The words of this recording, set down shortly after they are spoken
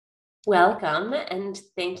Welcome, and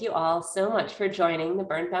thank you all so much for joining the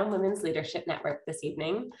Birnbaum Women's Leadership Network this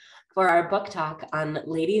evening for our book talk on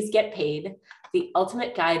Ladies Get Paid, the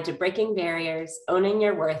ultimate guide to breaking barriers, owning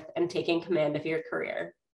your worth, and taking command of your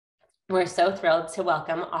career. We're so thrilled to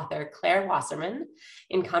welcome author Claire Wasserman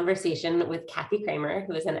in conversation with Cathy Cramer,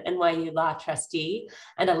 who is an NYU Law trustee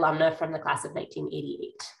and alumna from the class of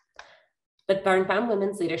 1988. The Birnbaum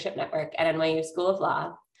Women's Leadership Network at NYU School of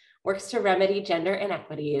Law works to remedy gender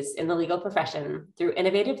inequities in the legal profession through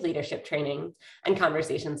innovative leadership training and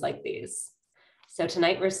conversations like these. So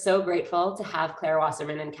tonight, we're so grateful to have Claire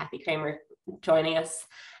Wasserman and Cathy Cramer joining us.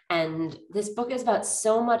 And this book is about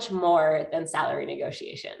so much more than salary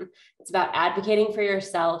negotiation. It's about advocating for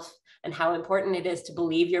yourself and how important it is to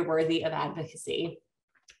believe you're worthy of advocacy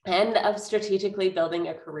and of strategically building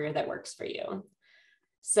a career that works for you.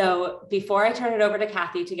 So before I turn it over to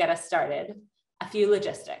Cathy to get us started, a few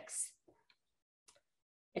logistics.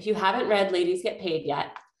 If you haven't read Ladies Get Paid yet,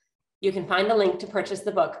 you can find a link to purchase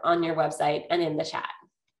the book on your website and in the chat.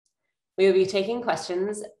 We will be taking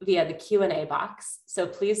questions via the Q&A box, so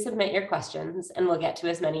please submit your questions and we'll get to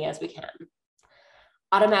as many as we can.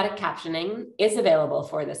 Automatic captioning is available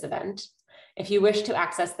for this event. If you wish to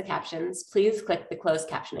access the captions, please click the closed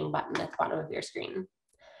captioning button at the bottom of your screen.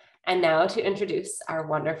 And now to introduce our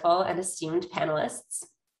wonderful and esteemed panelists.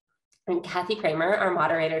 And Cathy Cramer, our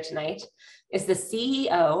moderator tonight, is the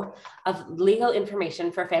CEO of Legal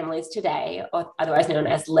Information for Families Today, otherwise known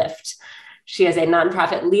as LIFT. She is a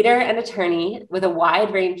nonprofit leader and attorney with a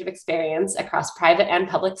wide range of experience across private and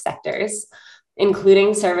public sectors,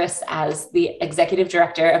 including service as the executive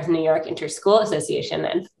director of the New York Interschool Association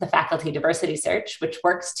and the Faculty Diversity Search, which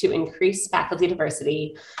works to increase faculty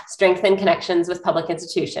diversity, strengthen connections with public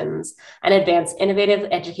institutions, and advance innovative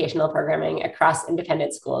educational programming across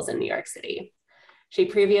independent schools in New York City. She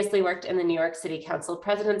previously worked in the New York City Council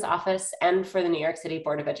President's Office and for the New York City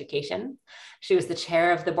Board of Education. She was the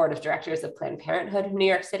chair of the Board of Directors of Planned Parenthood of New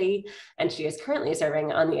York City, and she is currently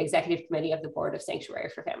serving on the executive committee of the Board of Sanctuary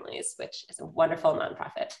for Families, which is a wonderful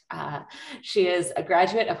nonprofit. She is a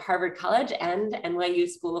graduate of Harvard College and NYU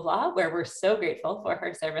School of Law, where we're so grateful for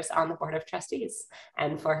her service on the Board of Trustees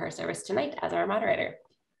and for her service tonight as our moderator.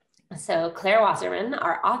 So Claire Wasserman,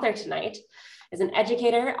 our author tonight, is an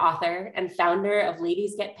educator, author, and founder of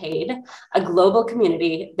Ladies Get Paid, a global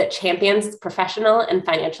community that champions professional and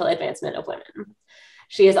financial advancement of women.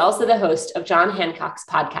 She is also the host of John Hancock's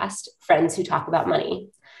podcast, Friends Who Talk About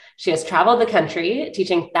Money. She has traveled the country,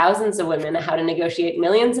 teaching thousands of women how to negotiate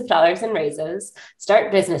millions of dollars in raises, start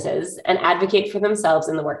businesses, and advocate for themselves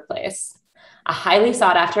in the workplace. A highly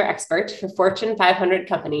sought after expert for Fortune 500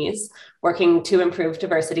 companies working to improve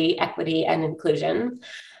diversity, equity, and inclusion,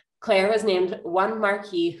 Claire was named one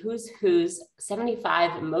marquee Who's Who's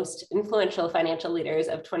 75 Most Influential Financial Leaders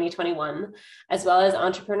of 2021, as well as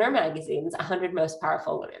Entrepreneur Magazine's 100 Most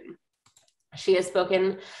Powerful Women. She has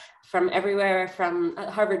spoken from everywhere from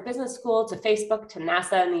Harvard Business School to Facebook to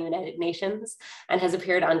NASA and the United Nations, and has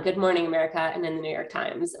appeared on Good Morning America and in the New York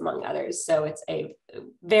Times, among others. So it's a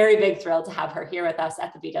very big thrill to have her here with us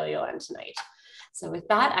at the BWLN tonight. So with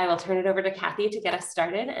that, I will turn it over to Cathy to get us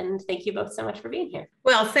started. And thank you both so much for being here.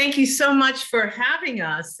 Well, thank you so much for having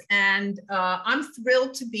us. And I'm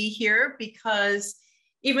thrilled to be here because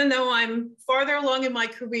even though I'm farther along in my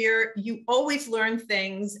career, you always learn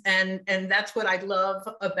things. And that's what I love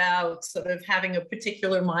about sort of having a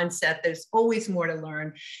particular mindset. There's always more to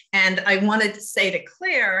learn. And I wanted to say to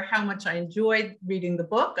Claire how much I enjoyed reading the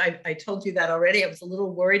book. I told you that already. I was a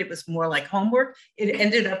little worried it was more like homework. It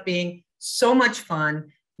ended up being so much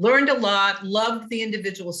fun, learned a lot, loved the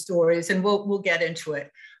individual stories, and we'll get into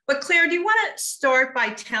it. But Claire, do you want to start by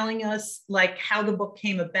telling us like how the book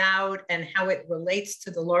came about and how it relates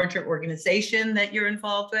to the larger organization that you're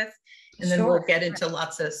involved with? And then we'll get into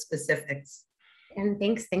lots of specifics. And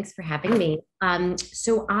thanks for having me.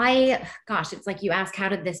 So it's like you ask, how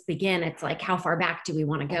did this begin? It's like, how far back do we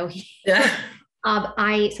want to go here? Yeah.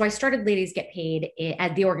 I started Ladies Get Paid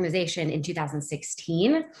at the organization in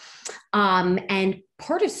 2016. And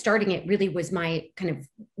part of starting it really was my kind of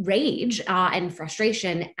rage and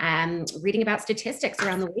frustration, reading about statistics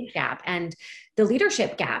around the wage gap and the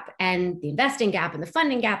leadership gap and the investing gap and the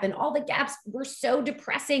funding gap, and all the gaps were so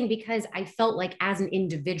depressing because I felt like as an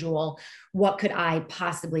individual, what could I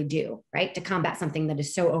possibly do, right, to combat something that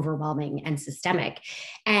is so overwhelming and systemic?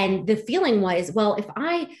 And the feeling was, well, if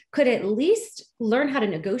I could at least learn how to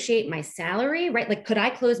negotiate my salary, right, like could I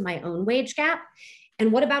close my own wage gap?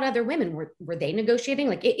 And what about other women? Were they negotiating?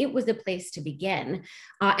 Like it was a place to begin.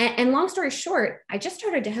 And long story short, I just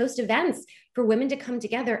started to host events for women to come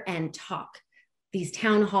together and talk, these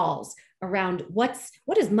town halls, around what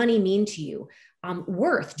does money mean to you?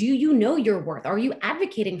 Worth. Do you know your worth? Are you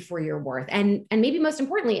advocating for your worth? And maybe most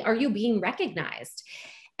importantly, are you being recognized?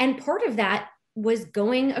 And part of that was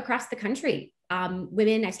going across the country.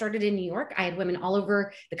 Women, I started in New York. I had women all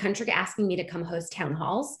over the country asking me to come host town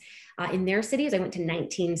halls in their cities. I went to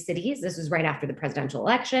 19 cities. This was right after the presidential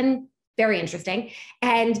election. Very interesting.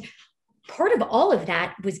 And part of all of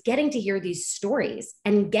that was getting to hear these stories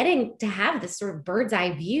and getting to have this sort of bird's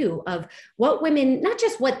eye view of what women, not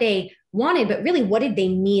just what they wanted, but really what did they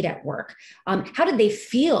need at work? How did they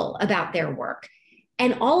feel about their work?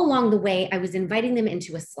 And all along the way, I was inviting them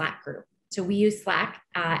into a Slack group. So we use Slack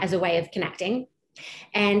as a way of connecting.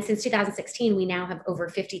 And since 2016, we now have over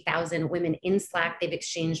 50,000 women in Slack. They've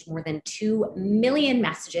exchanged more than 2 million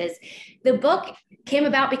messages. The book came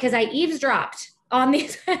about because I eavesdropped on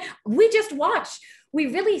these. We just watch. We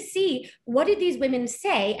really see what did these women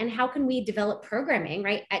say and how can we develop programming,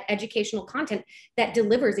 right, educational content that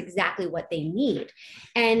delivers exactly what they need.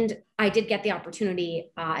 And I did get the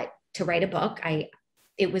opportunity to write a book.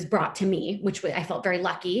 It was brought to me, which I felt very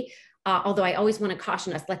lucky. Although I always want to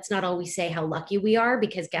caution us, let's not always say how lucky we are,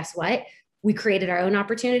 because guess what? We created our own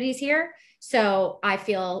opportunities here. So I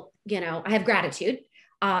feel, I have gratitude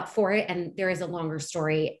for it. And there is a longer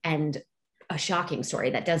story and a shocking story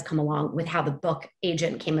that does come along with how the book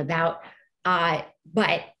Agent came about.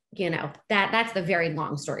 But that's the very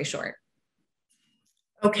long story short.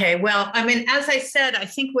 Okay, well, I mean, as I said, I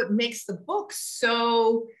think what makes the book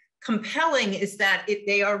so compelling is that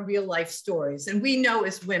they are real life stories. And we know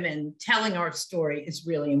as women, telling our story is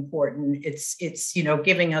really important. It's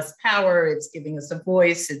giving us power, it's giving us a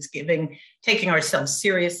voice, it's taking ourselves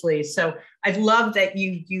seriously. So I love that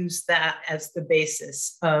you use that as the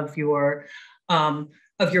basis of your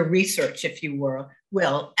research, if you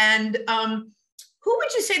will. And who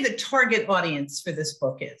would you say the target audience for this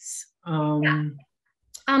book is?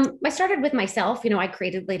 I started with myself. I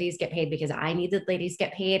created Ladies Get Paid because I needed Ladies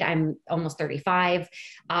Get Paid. I'm almost 35.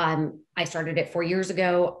 I started it 4 years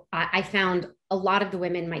ago. I found a lot of the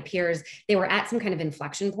women, my peers, they were at some kind of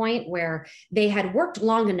inflection point where they had worked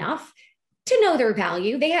long enough to know their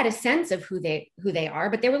value. They had a sense of who they are,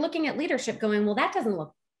 but they were looking at leadership going, well, that doesn't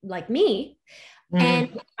look like me.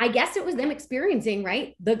 And I guess it was them experiencing,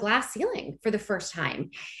 right, the glass ceiling for the first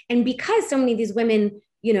time. And because so many of these women,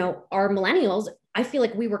 are millennials, I feel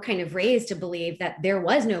like we were kind of raised to believe that there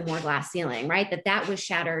was no more glass ceiling, right? That was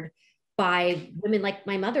shattered by women like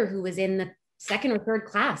my mother, who was in the second or third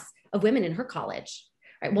class of women in her college,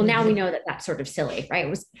 right? Well, now we know that that's sort of silly, right? It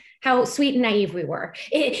was how sweet and naive we were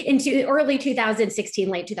into early 2016,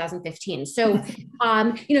 late 2015. So,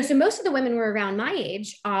 so most of the women were around my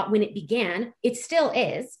age when it began. It still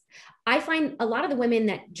is. I find a lot of the women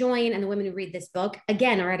that join and the women who read this book,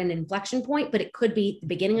 again, are at an inflection point, but it could be the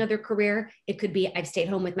beginning of their career. It could be, I've stayed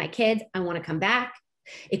home with my kids, I want to come back.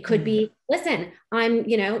 It could be, listen, I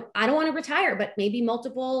don't want to retire, but maybe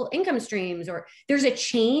multiple income streams, or there's a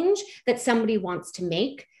change that somebody wants to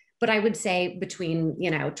make. But I would say between,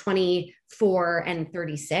 24 and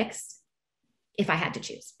 36, if I had to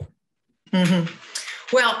choose. Mm-hmm.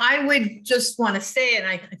 Well, I would just want to say, and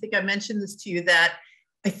I think I mentioned this to you, that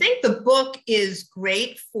I think the book is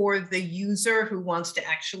great for the user who wants to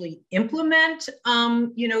actually implement,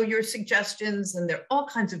 your suggestions, and there are all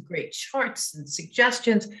kinds of great charts and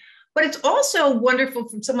suggestions, but it's also wonderful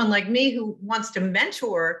for someone like me who wants to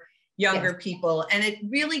mentor younger people. And it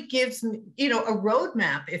really gives, a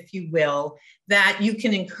roadmap, if you will, that you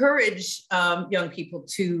can encourage young people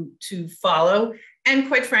to follow. And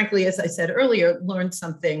quite frankly, as I said earlier, learn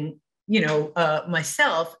something,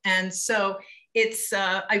 myself. And so it's,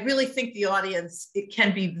 I really think the audience, it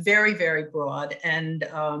can be very, very broad. And,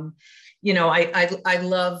 I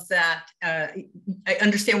love that. I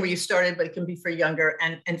understand where you started, but it can be for younger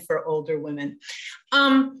and for older women.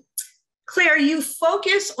 Claire, you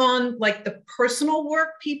focus on like the personal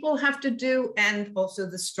work people have to do and also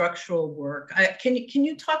the structural work. Can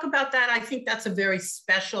you talk about that? I think that's a very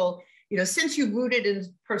special, since you rooted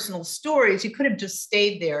in personal stories, you could have just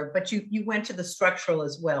stayed there, but you went to the structural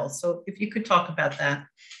as well. So if you could talk about that.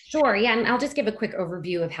 Sure. Yeah. And I'll just give a quick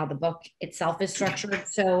overview of how the book itself is structured.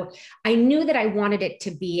 So I knew that I wanted it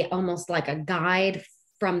to be almost like a guide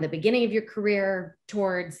from the beginning of your career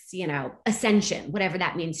towards, ascension, whatever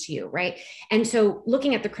that means to you, right? And so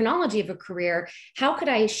looking at the chronology of a career, how could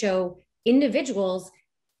I show individuals,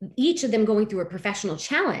 each of them going through a professional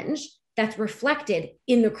challenge that's reflected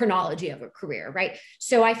in the chronology of a career, right?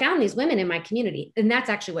 So I found these women in my community, and that's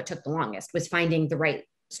actually what took the longest, was finding the right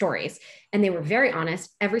stories. And they were very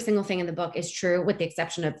honest. Every single thing in the book is true, with the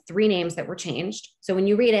exception of 3 names that were changed. So when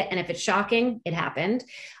you read it, and if it's shocking, it happened.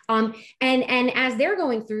 And as they're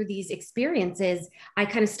going through these experiences, I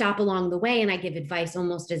kind of stop along the way and I give advice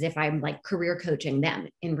almost as if I'm like career coaching them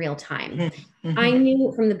in real time. Mm-hmm. I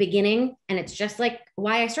knew from the beginning, and it's just like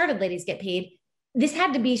why I started Ladies Get Paid, this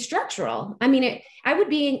had to be structural. I mean, I would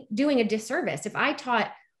be doing a disservice if I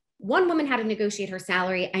taught one woman how to negotiate her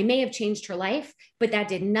salary. I may have changed her life, but that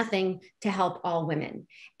did nothing to help all women.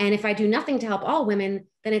 And if I do nothing to help all women,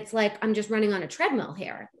 then it's like I'm just running on a treadmill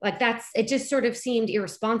here. Like it just sort of seemed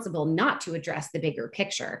irresponsible not to address the bigger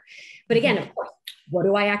picture. But again, of course, what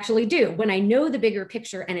do I actually do when I know the bigger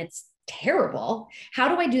picture and it's terrible? How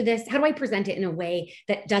do I do this? How do I present it in a way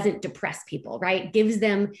that doesn't depress people, right? Gives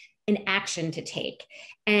them an action to take.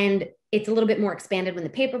 And it's a little bit more expanded when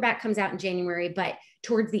the paperback comes out in January, but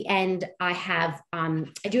towards the end, I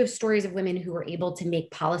do have stories of women who were able to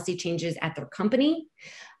make policy changes at their company,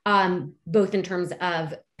 both in terms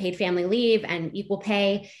of paid family leave and equal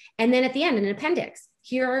pay. And then at the end, an appendix,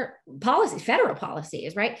 here are policies, federal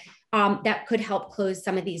policies, right? That could help close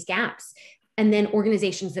some of these gaps. And then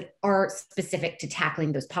organizations that are specific to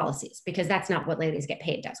tackling those policies, because that's not what Ladies Get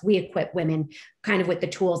Paid does. We equip women kind of with the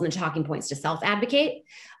tools and the talking points to self-advocate.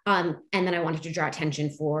 And then I wanted to draw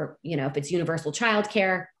attention for, if it's universal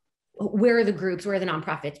childcare, where are the groups, where are the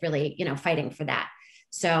nonprofits really, fighting for that?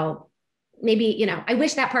 So maybe, I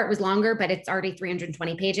wish that part was longer, but it's already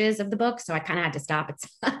 320 pages of the book. So I kind of had to stop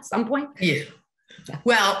at some point. Yeah.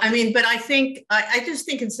 Well, I mean, but I think, I just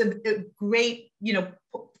think it's a great,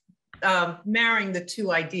 marrying the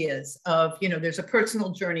two ideas of, there's a personal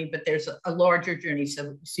journey, but there's a larger journey.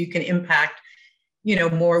 So you can impact,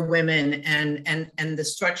 more women and the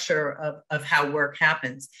structure of how work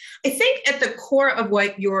happens. I think at the core of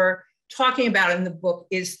what you're talking about in the book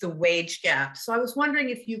is the wage gap. So I was wondering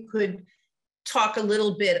if you could talk a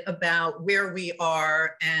little bit about where we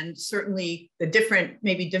are, and certainly the different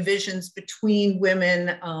maybe divisions between women,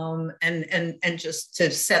 and just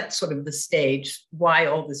to set sort of the stage, why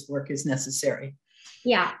all this work is necessary.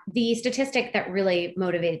 Yeah, the statistic that really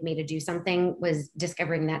motivated me to do something was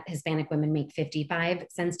discovering that Hispanic women make 55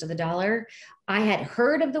 cents to the dollar. I had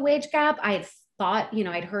heard of the wage gap. I had thought,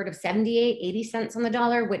 I'd heard of 78, 80 cents on the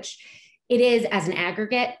dollar, which it is as an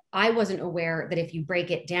aggregate. I wasn't aware that if you break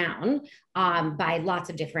it down by lots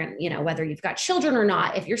of different, whether you've got children or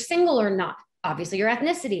not, if you're single or not, obviously your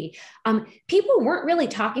ethnicity, people weren't really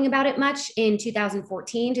talking about it much in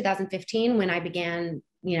 2014, 2015, when I began,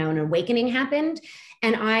 an awakening happened.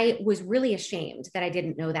 And I was really ashamed that I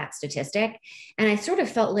didn't know that statistic. And I sort of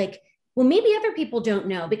felt like, well, maybe other people don't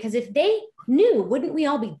know, because if they knew, wouldn't we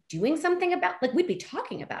all be doing something about, like, we'd be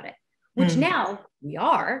talking about it, which now we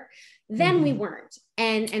are, then we weren't.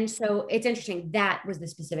 And so it's interesting. That was the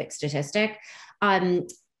specific statistic. I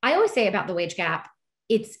always say about the wage gap,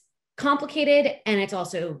 it's complicated and it's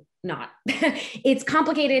also not. It's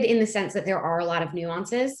complicated in the sense that there are a lot of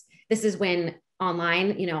nuances. This is when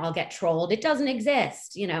online, I'll get trolled. It doesn't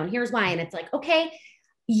exist, and here's why. And it's like, okay,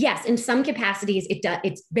 yes, in some capacities,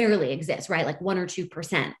 it barely exists, right? Like 1 or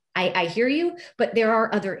 2%. I hear you, but there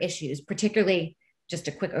are other issues, particularly just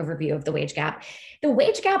a quick overview of the wage gap. The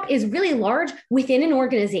wage gap is really large within an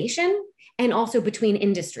organization and also between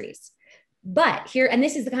industries. But here, and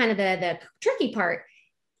this is the kind of the tricky part,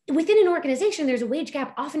 within an organization, there's a wage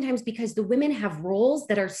gap oftentimes because the women have roles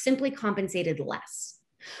that are simply compensated less,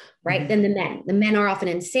 right, than the men. The men are often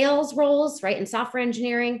in sales roles, right, in software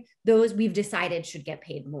engineering. Those we've decided should get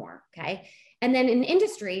paid more, okay? And then in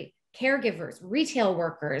industry, caregivers, retail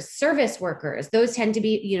workers, service workers, those tend to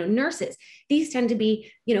be, nurses. These tend to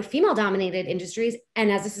be, female-dominated industries. And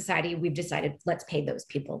as a society, we've decided, let's pay those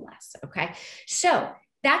people less, okay? So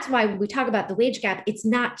that's why when we talk about the wage gap, it's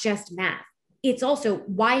not just math. It's also,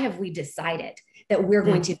 why have we decided that we're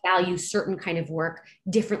going to value certain kind of work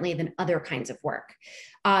differently than other kinds of work?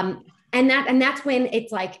 And that's when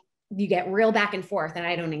it's like, you get real back and forth, and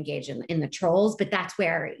I don't engage in the trolls, but that's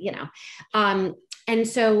where, and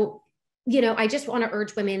so, I just want to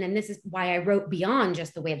urge women, and this is why I wrote beyond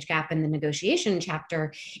just the wage gap in the negotiation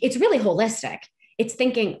chapter. It's really holistic. It's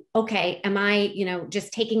thinking, okay, am I,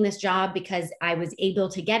 just taking this job because I was able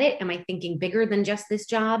to get it? Am I thinking bigger than just this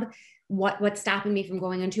job? What's stopping me from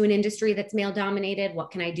going into an industry that's male dominated?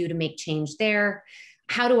 What can I do to make change there?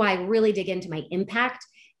 How do I really dig into my impact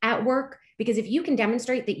at work? Because if you can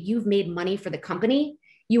demonstrate that you've made money for the company,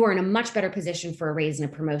 you are in a much better position for a raise and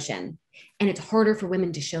a promotion. And it's harder for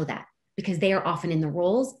women to show that because they are often in the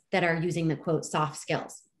roles that are using the quote soft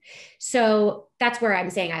skills. So that's where I'm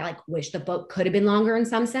saying I like wish the book could have been longer in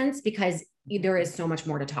some sense, because there is so much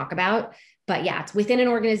more to talk about. But yeah, it's within an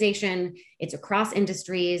organization, it's across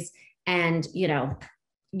industries, and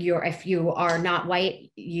if you are not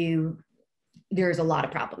white, there's a lot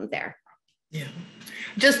of problems there. Yeah.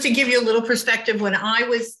 Just to give you a little perspective, when I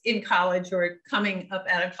was in college or coming up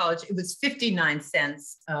out of college, it was 59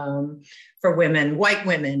 cents for women, white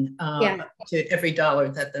women, to every dollar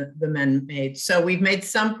that the men made. So we've made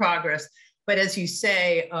some progress, but as you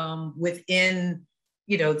say, within,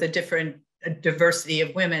 the different diversity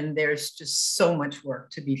of women, there's just so much work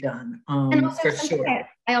to be done, and also, for sure.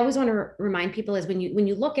 I always want to remind people is when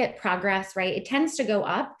you look at progress, right, it tends to go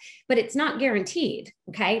up, but it's not guaranteed.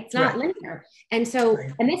 Okay. It's not linear. And so,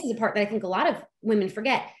 and this is a part that I think a lot of women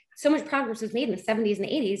forget. So much progress was made in the 70s and the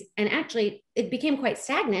 80s, and actually it became quite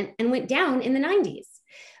stagnant and went down in the 90s.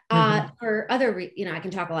 For other, I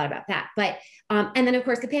can talk a lot about that, but, and then of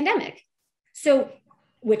course the pandemic,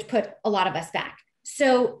 which put a lot of us back.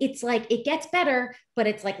 So it's like, it gets better, but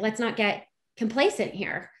it's like, let's not get complacent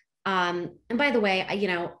here. And by the way,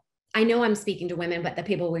 I know I'm speaking to women, but the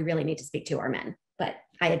people we really need to speak to are men, but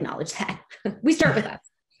I acknowledge that. We start with us.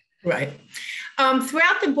 Right.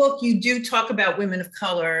 Throughout the book, you do talk about women of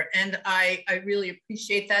color, and I really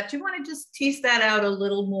appreciate that. Do you want to just tease that out a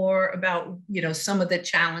little more about, some of the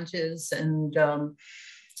challenges and,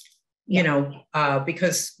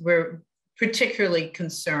 because we're particularly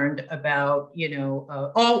concerned about,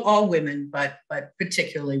 all women, but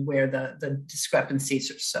particularly where the discrepancies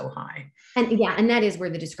are so high. And that is where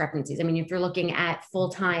the discrepancies. I mean, if you're looking at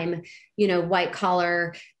full-time, white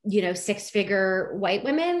collar, 6-figure white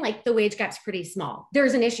women, like the wage gap's pretty small.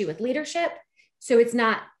 There's an issue with leadership. So it's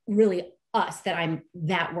not really us that I'm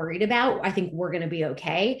that worried about. I think we're going to be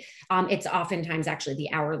okay. It's oftentimes actually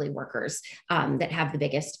the hourly workers that have the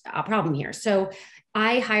biggest problem here. So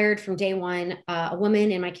I hired from day one a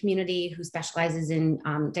woman in my community who specializes in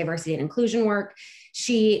diversity and inclusion work.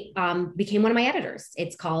 She became one of my editors.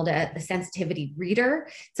 It's called the sensitivity reader,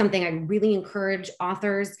 something I really encourage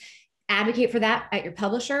authors. Advocate for that at your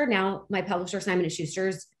publisher. Now, my publisher, Simon &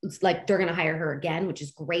 Schuster's, like they're going to hire her again, which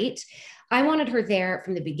is great. I wanted her there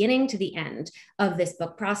from the beginning to the end of this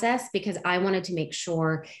book process because I wanted to make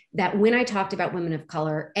sure that when I talked about women of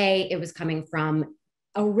color, it was coming from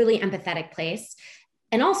a really empathetic place,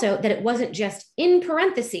 and also that it wasn't just in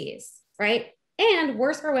parentheses, right? And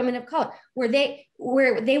worse for women of color, where they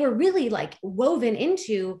were really like woven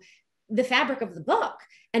into the fabric of the book,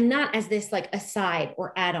 and not as this like aside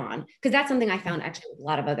or add-on, because that's something I found actually with a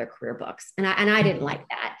lot of other career books, and I didn't like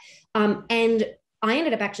that. And I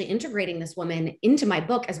ended up actually integrating this woman into my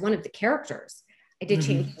book as one of the characters. I did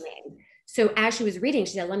change the name. So as she was reading,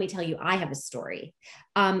 she said, "Let me tell you, I have a story."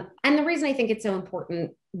 And the reason I think it's so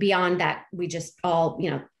important, beyond that, we just all,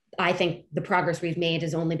 I think the progress we've made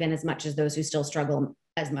has only been as much as those who still struggle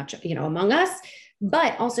as much, among us,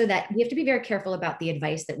 but also that we have to be very careful about the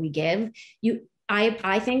advice that we give.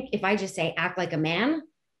 I think if I just say, act like a man,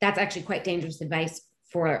 that's actually quite dangerous advice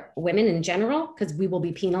for women in general, because we will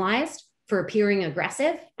be penalized for appearing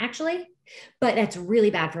aggressive, actually, but that's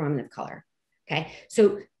really bad for women of color. Okay.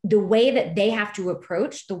 So the way that they have to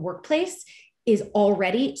approach the workplace is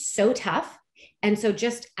already so tough. And so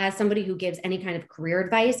just as somebody who gives any kind of career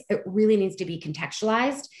advice, it really needs to be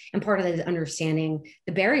contextualized. And part of that is understanding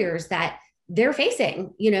the barriers that they're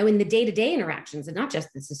facing, in the day-to-day interactions, and not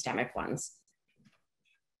just the systemic ones.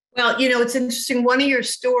 Well, it's interesting. One of your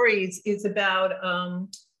stories is about,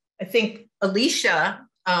 I think, Alicia.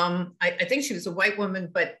 I think she was a white woman,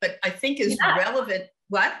 but I think is relevant.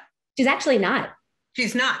 What? She's actually not.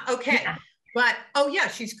 She's not. Okay. Yeah. But,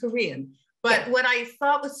 she's Korean. But what I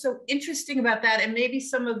thought was so interesting about that, and maybe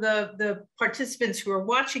some of the participants who are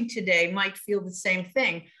watching today might feel the same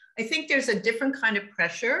thing. I think there's a different kind of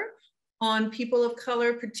pressure on people of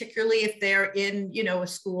color, particularly if they're in, a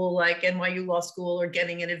school like NYU Law School or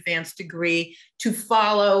getting an advanced degree, to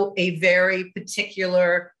follow a very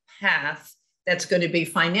particular path that's going to be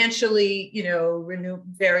financially,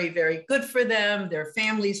 very, very good for them. Their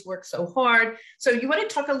families work so hard. So you want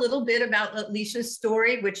to talk a little bit about Alicia's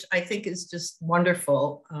story, which I think is just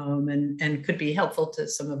wonderful, and could be helpful to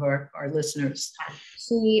some of our listeners.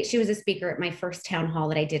 She was a speaker at my first town hall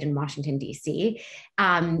that I did in Washington, D.C.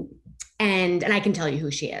 And I can tell you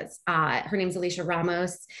who she is. Her name's Alicia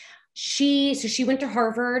Ramos. She went to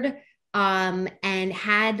Harvard and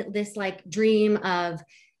had this like dream of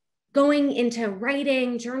going into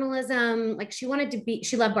writing, journalism. Like she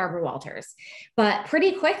loved Barbara Walters, but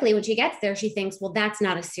pretty quickly when she gets there, she thinks, well, that's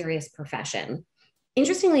not a serious profession.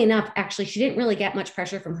 Interestingly enough, actually, she didn't really get much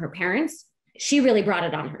pressure from her parents. she really brought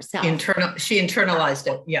it on herself. She internalized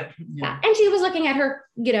it. Yeah. Yeah. And she was looking at her,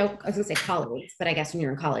 you know, I was gonna say colleagues, but I guess when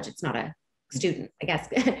you're in college, it's not a student, I guess,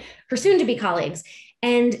 her soon to be colleagues.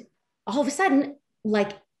 And all of a sudden,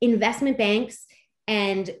 like investment banks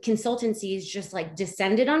and consultancies just like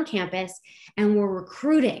descended on campus and were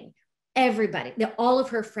recruiting everybody, all of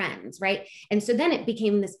her friends, right? And so then it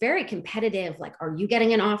became this very competitive, like, are you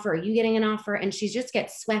getting an offer? Are you getting an offer? And she just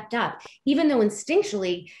gets swept up, even though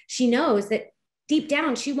instinctually she knows that deep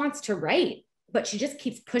down she wants to write, but she just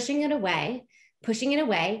keeps pushing it away,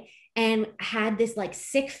 and had this like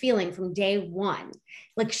sick feeling from day one.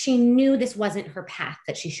 Like she knew this wasn't her path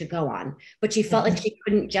that she should go on, but she felt like she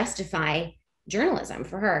couldn't justify journalism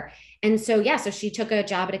for her. And so, yeah, so she took a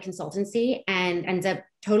job at a consultancy and ends up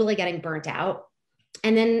totally getting burnt out,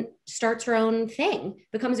 and then starts her own thing,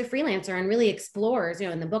 becomes a freelancer, and really explores, you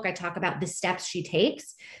know, in the book, I talk about the steps she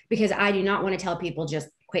takes, because I do not want to tell people just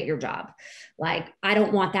quit your job. Like, I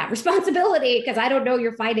don't want that responsibility because I don't know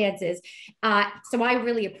your finances. So I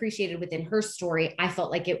really appreciated within her story, I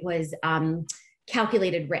felt like it was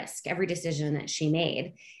calculated risk, every decision that she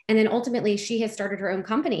made. And then ultimately she has started her own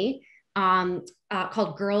company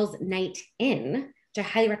called Girls Night In, which I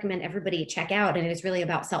highly recommend everybody check out. And it is really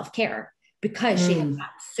about self-care, because she got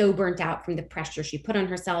so burnt out from the pressure she put on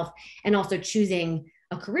herself, and also choosing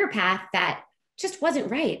a career path that just wasn't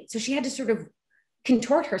right. So she had to sort of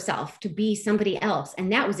contort herself to be somebody else.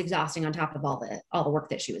 And that was exhausting on top of all the work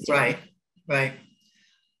that she was doing. Right.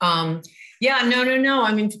 Yeah, no.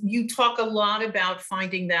 I mean, you talk a lot about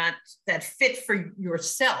finding that fit for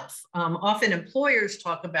yourself. Often employers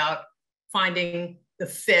talk about finding the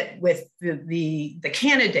fit with the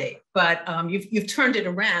candidate, but you've turned it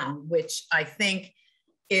around, which I think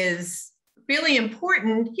is really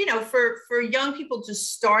important. You know, for young people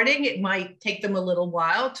just starting, it might take them a little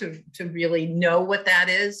while to really know what that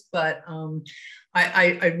is. But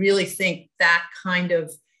I really think that kind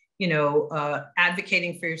of, you know,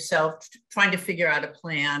 advocating for yourself, trying to figure out a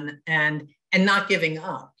plan, and not giving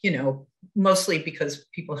up, you know, mostly because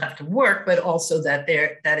people have to work, but also that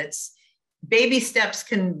it's baby steps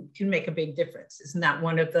can make a big difference. Isn't that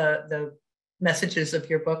one of the messages of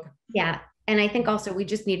your book? Yeah. And I think also we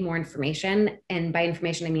just need more information. And by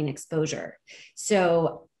information, I mean exposure.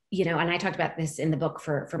 So, you know, and I talked about this in the book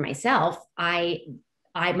for myself. I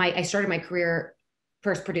started my career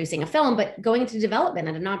first producing a film, but going into development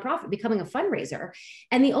at a nonprofit, becoming a fundraiser.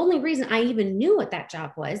 And the only reason I even knew what that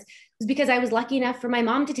job was because I was lucky enough for my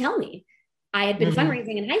mom to tell me. I had been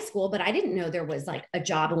fundraising in high school, but I didn't know there was like a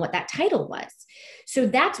job and what that title was. So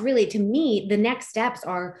that's really, to me, the next steps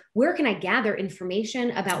are, where can I gather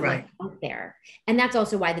information about what's out there? And that's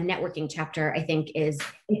also why the networking chapter, I think, is,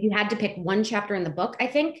 if you had to pick one chapter in the book, I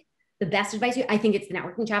think the best advice, I think it's the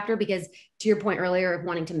networking chapter, because to your point earlier of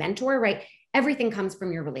wanting to mentor, right? Everything comes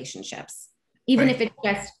from your relationships. Even if it's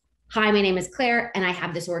just, hi, my name is Claire and I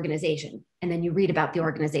have this organization. And then you read about the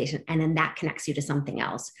organization and then that connects you to something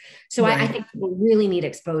else. So I think people really need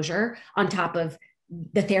exposure on top of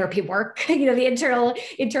the therapy work, you know, the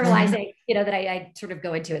internalizing, you know, that I sort of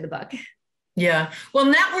go into in the book. Yeah.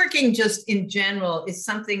 Well, networking just in general is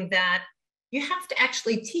something that you have to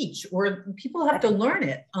actually teach, or people have to learn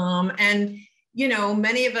it. And, you know,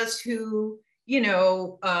 many of us who, you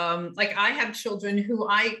know, like I have children who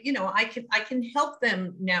I can help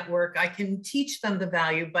them network. I can teach them the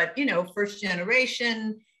value, but, you know, first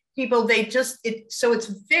generation people, so it's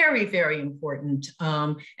very, very important.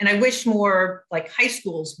 And I wish more like high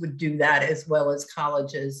schools would do that, as well as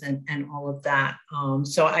colleges and all of that.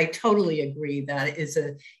 So I totally agree that it is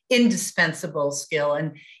an indispensable skill.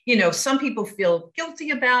 And, you know, some people feel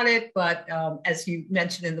guilty about it, but as you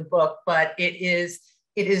mentioned in the book, but it is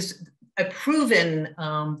a proven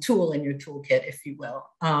tool in your toolkit, if you will.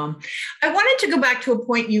 I wanted to go back to a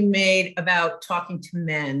point you made about talking to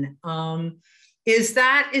men. I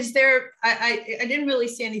didn't really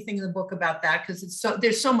see anything in the book about that, because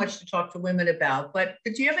there's so much to talk to women about, but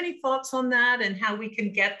do you have any thoughts on that, and how we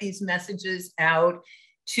can get these messages out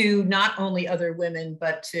to not only other women,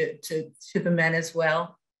 but to the men as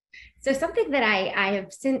well? So something that I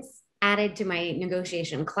have since added to my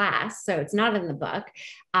negotiation class, so it's not in the book,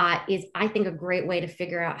 is I think a great way to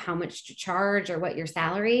figure out how much to charge or what your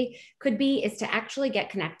salary could be is to actually get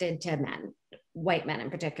connected to men, white men in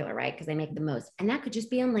particular, right? Because they make the most. And that could just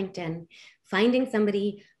be on LinkedIn, finding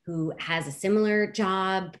somebody who has a similar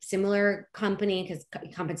job, similar company, because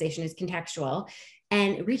compensation is contextual,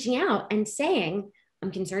 and reaching out and saying, I'm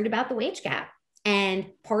concerned about the wage gap. And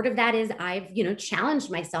part of that is I've, you know, challenged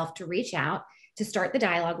myself to reach out to start the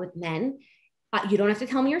dialogue with men. You don't have to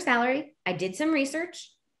tell me your salary. I did some research.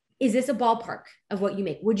 is this a ballpark of what you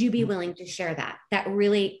make? Would you be willing to share that?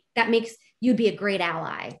 That makes you'd be a great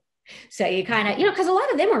ally. So you kind of, because a lot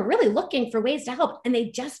of them are really looking for ways to help and they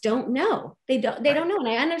just don't know. They don't know. And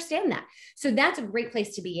I understand that. So that's a great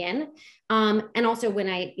place to be in. And also when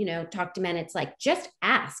I, talk to men, it's like, just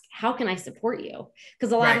ask, how can I support you?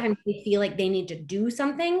 Because a lot of times they feel like they need to do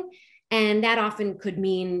something. And that often could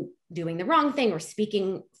mean doing the wrong thing or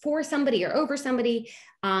speaking for somebody or over somebody.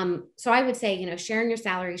 So I would say, sharing your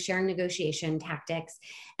salary, sharing negotiation tactics,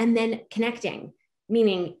 and then connecting,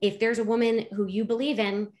 meaning if there's a woman who you believe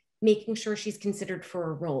in, making sure she's considered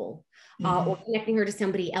for a role, or connecting her to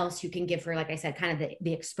somebody else who can give her, like I said, kind of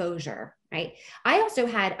the exposure, right? I also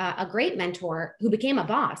had a great mentor who became my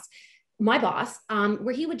boss,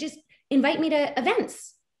 where he would just invite me to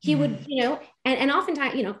events. He would, and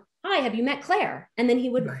oftentimes, hi, have you met Claire? And then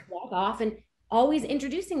he would walk off and always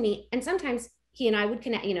introducing me. And sometimes he and I would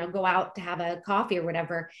connect, go out to have a coffee or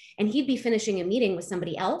whatever, and he'd be finishing a meeting with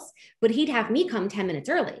somebody else, but he'd have me come 10 minutes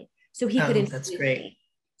early so he could introduce that's great. me.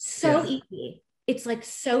 So easy. It's like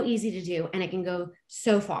so easy to do and it can go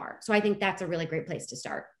so far. So I think that's a really great place to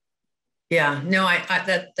start. Yeah, no,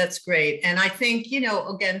 that's great. And I think,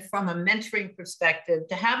 again, from a mentoring perspective,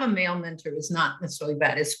 to have a male mentor is not necessarily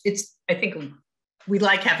bad. I think we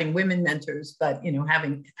like having women mentors, but,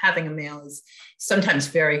 having a male is sometimes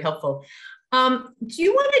very helpful. Do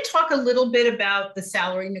you want to talk a little bit about the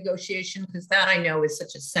salary negotiation? Because that I know is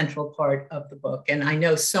such a central part of the book. And I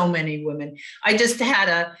know so many women. I just had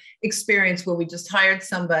a experience where we just hired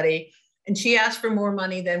somebody and she asked for more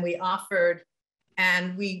money than we offered.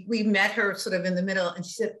 And we met her sort of in the middle and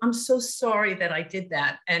she said, I'm so sorry that I did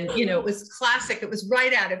that. And, it was classic. It was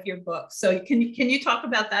right out of your book. So can you talk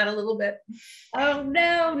about that a little bit? Oh,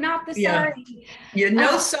 no, not the sorry. Yeah,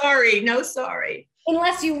 no sorry.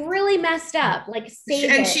 Unless you really messed up, like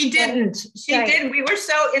save and it. She didn't. She didn't. We were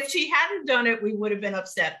if she hadn't done it, we would have been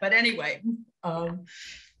upset. But anyway,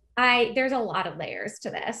 there's a lot of layers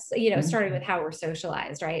to this, starting with how we're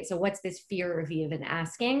socialized, right? So what's this fear of even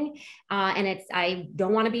asking? And I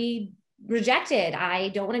don't want to be rejected. I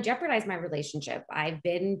don't want to jeopardize my relationship. I've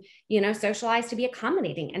been, socialized to be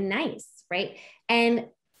accommodating and nice, right? And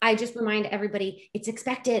I just remind everybody, it's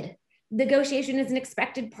expected. Negotiation is an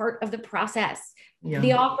expected part of the process. Yeah.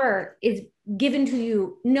 The offer is given to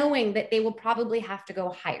you knowing that they will probably have to go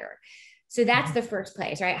higher. So that's the first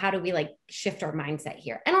place, right? How do we shift our mindset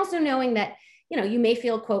here? And also knowing that, you may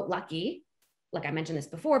feel, quote, lucky, like I mentioned this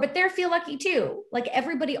before, but they feel lucky too. Like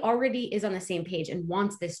everybody already is on the same page and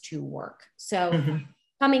wants this to work. So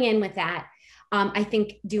coming in with that, I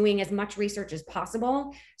think doing as much research as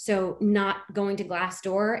possible. So not going to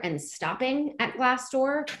Glassdoor and stopping at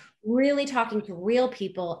Glassdoor, really talking to real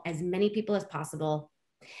people, as many people as possible,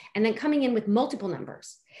 and then coming in with multiple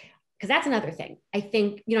numbers. Because that's another thing. I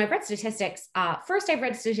think, I've read statistics. First, I've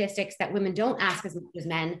read statistics that women don't ask as much as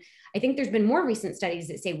men. I think there's been more recent studies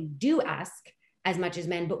that say we do ask as much as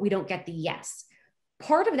men, but we don't get the yes.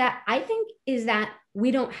 Part of that, I think, is that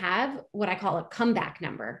we don't have what I call a comeback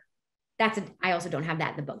number. I also don't have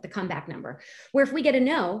that in the book, the comeback number, where if we get a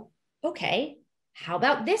no, okay, how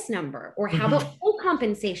about this number? Or how about full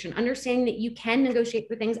compensation? Understanding that you can negotiate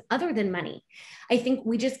for things other than money. I think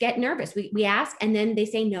we just get nervous. We ask and then they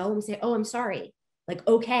say no and we say, oh, I'm sorry. Like,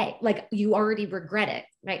 okay, like you already regret it,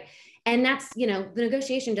 right? And that's, the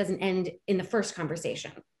negotiation doesn't end in the first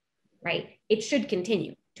conversation, right? It should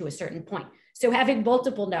continue to a certain point. So having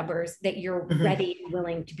multiple numbers that you're ready and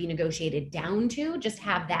willing to be negotiated down to, just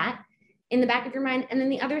have that in the back of your mind. And then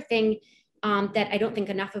the other thing that I don't think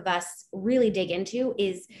enough of us really dig into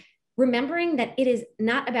is remembering that it is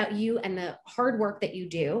not about you and the hard work that you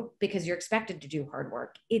do because you're expected to do hard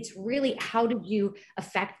work. It's really how did you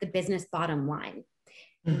affect the business bottom line?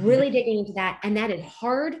 Really digging into that. And that is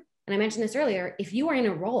hard. And I mentioned this earlier, if you are in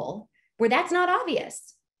a role where that's not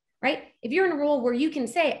obvious, right? If you're in a role where you can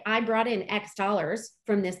say, I brought in X dollars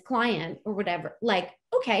from this client or whatever,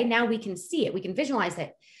 okay, now we can see it, we can visualize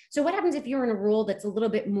it. So what happens if you're in a role that's a little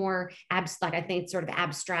bit more I think it's sort of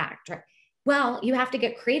abstract, right? Well, you have to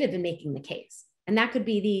get creative in making the case. And that could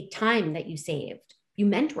be the time that you saved. You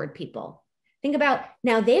mentored people. Think about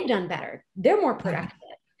now they've done better. They're more productive,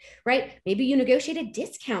 right? Maybe you negotiated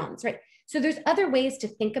discounts, right? So there's other ways to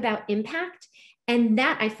think about impact. And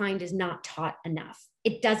that I find is not taught enough.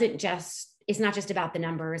 It's not just about the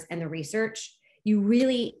numbers and the research. You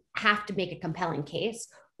really have to make a compelling case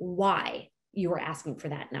why you were asking for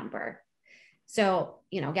that number. So,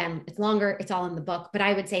 again, it's longer, it's all in the book, but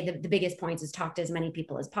I would say the biggest points is talk to as many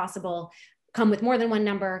people as possible, come with more than one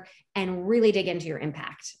number, and really dig into your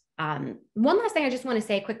impact. One last thing I just want to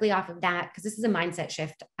say quickly off of that, because this is a mindset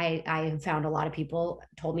shift I have found a lot of people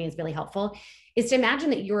told me is really helpful, is to imagine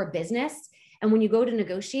that you're a business. And when you go to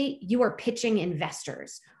negotiate, you are pitching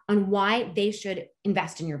investors on why they should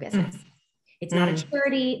invest in your business. It's not a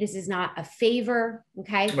charity. This is not a favor.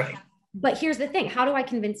 Okay. Right. But here's the thing. How do I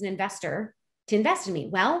convince an investor to invest in me?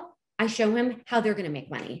 Well, I show him how they're going to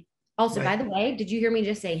make money. Also, by the way, did you hear me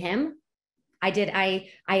just say him? I did. I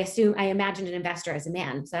imagined an investor as a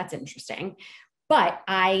man. So that's interesting. But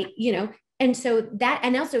and so that,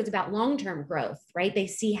 and also it's about long-term growth, right? They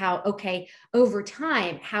see how, okay, over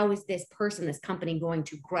time, how is this person, this company going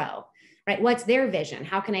to grow, right? What's their vision?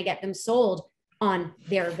 How can I get them sold on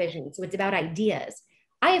their vision? So it's about ideas.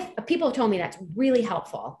 People have told me that's really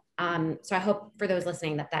helpful. So I hope for those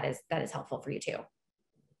listening that is helpful for you too.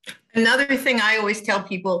 Another thing I always tell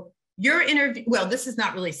people, your interview, well, this is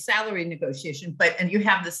not really salary negotiation, and you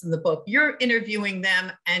have this in the book, you're interviewing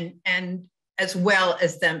them and as well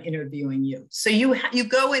as them interviewing you. So you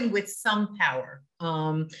go in with some power,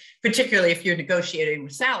 particularly if you're negotiating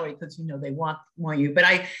with salary, because they want you. But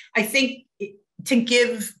I think to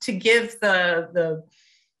give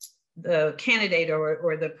the candidate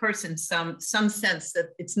or the person some sense that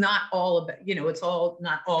it's not all about, it's all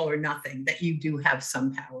not all or nothing, that you do have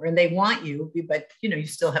some power and they want you, but you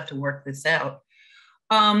still have to work this out.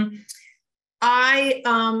 I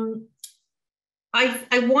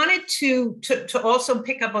wanted to also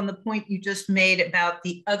pick up on the point you just made about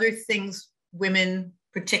the other things women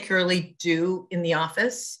particularly do in the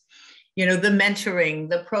office. The mentoring,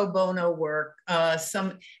 the pro bono work,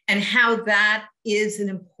 and how that is an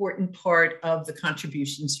important part of the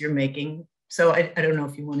contributions you're making. So I don't know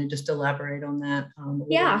if you want to just elaborate on that.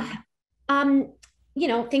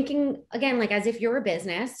 Thinking again, like as if you're a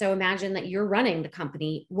business. So imagine that you're running the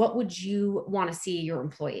company. What would you want to see your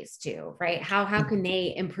employees do, right? How can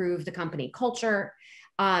they improve the company culture?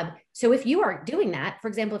 So if you are doing that, for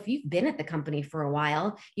example, if you've been at the company for a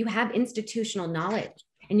while, you have institutional knowledge.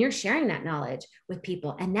 And you're sharing that knowledge with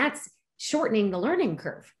people, and that's shortening the learning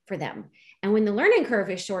curve for them. And when the learning curve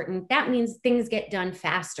is shortened, that means things get done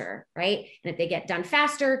faster, right? And if they get done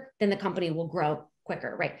faster, then the company will grow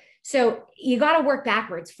quicker, right? So you got to work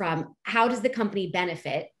backwards from how does the company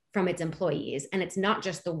benefit from its employees? And it's not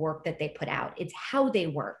just the work that they put out, it's how they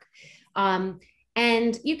work.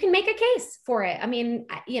 And you can make a case for it. I mean,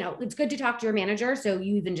 it's good to talk to your manager. So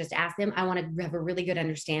you even just ask them, I want to have a really good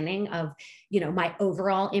understanding of, my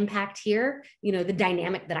overall impact here, the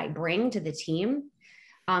dynamic that I bring to the team.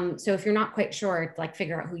 So if you're not quite sure, like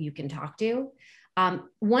figure out who you can talk to.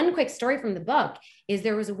 One quick story from the book is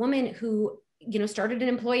there was a woman who, started an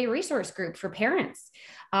employee resource group for parents.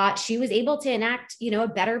 She was able to enact, a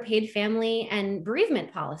better paid family and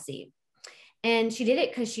bereavement policy. And she did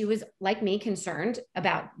it because she was, like me, concerned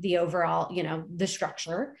about the overall, the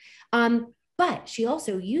structure. But she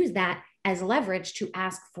also used that as leverage to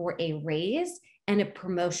ask for a raise and a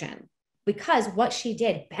promotion, because what she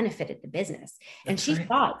did benefited the business. And she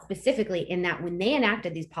thought specifically in that when they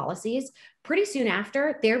enacted these policies, pretty soon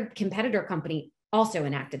after, their competitor company also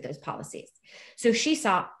enacted those policies. So she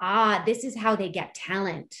saw, this is how they get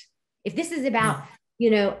talent. If this is about,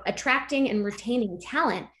 attracting and retaining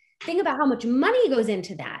talent, think about how much money goes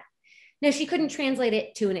into that. Now, she couldn't translate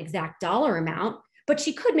it to an exact dollar amount, but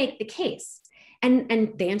she could make the case.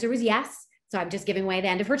 And the answer was yes. So I'm just giving away the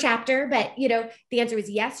end of her chapter, but the answer was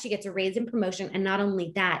yes, she gets a raise and promotion. And not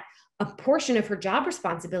only that, a portion of her job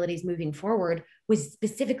responsibilities moving forward was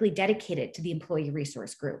specifically dedicated to the employee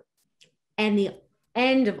resource group. And the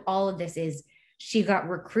end of all of this is she got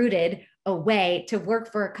recruited away to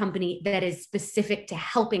work for a company that is specific to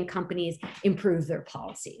helping companies improve their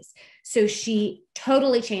policies. So she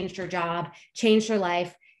totally changed her job, changed her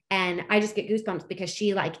life. And I just get goosebumps because she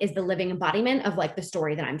is the living embodiment of the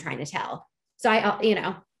story that I'm trying to tell. So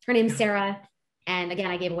her name's Sarah. And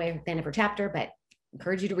again, I gave away the end of her chapter, but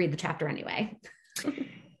encourage you to read the chapter anyway.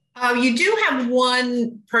 You do have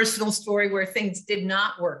one personal story where things did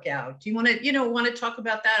not work out. Do you want to talk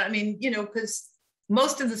about that? I mean, because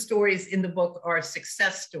most of the stories in the book are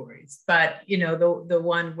success stories, but the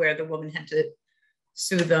one where the woman had to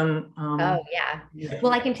sue them. Oh yeah.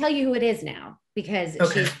 Well, I can tell you who it is now because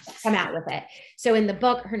she's come out with it. So in the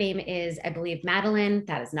book, her name is, I believe, Madeline.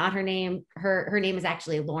 That is not her name. Her name is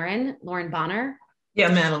actually Lauren Bonner. Yeah,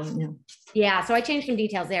 Madeline. Yeah. Yeah. So I changed some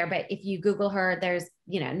details there, but if you Google her, there's,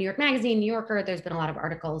 New York Magazine, New Yorker, there's been a lot of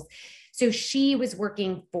articles. So she was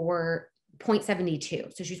working for Point 72.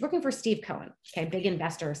 So she's working for Steve Cohen. Okay. Big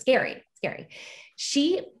investor, scary.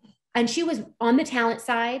 She was on the talent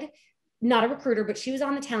side, not a recruiter, but she was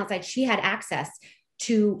on the talent side. She had access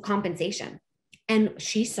to compensation. And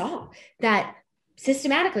she saw that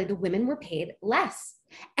systematically the women were paid less,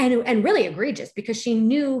 and really egregious, because she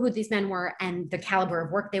knew who these men were and the caliber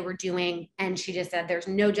of work they were doing. And she just said, there's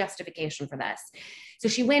no justification for this. So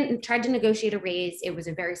she went and tried to negotiate a raise. It was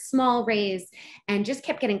a very small raise and just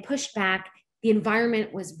kept getting pushed back. The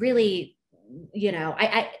environment was really,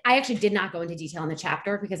 I actually did not go into detail in the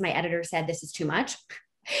chapter because my editor said, this is too much.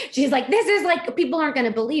 She's like, this is like, people aren't going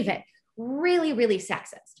to believe it. Really, really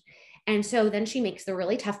sexist. And so then she makes the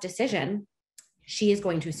really tough decision. She is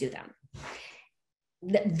going to sue them.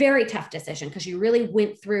 Very tough decision, because she really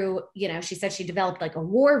went through, she said she developed like a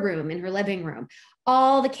war room in her living room,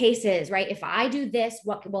 all the cases, right? If I do this,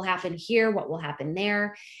 what will happen here? What will happen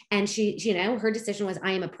there? And she, her decision was,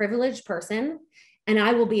 I am a privileged person and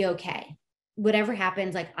I will be okay. Whatever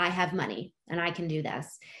happens, like, I have money and I can do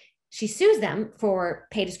this. She sues them for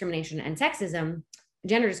pay discrimination and sexism,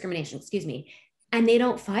 gender discrimination, excuse me, and they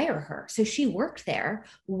don't fire her. So she worked there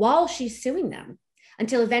while she's suing them,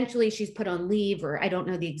 until eventually she's put on leave, or I don't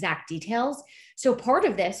know the exact details. So part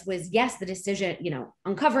of this was, yes, the decision,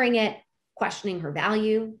 uncovering it, questioning her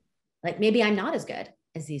value. Like, maybe I'm not as good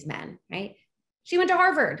as these men, right? She went to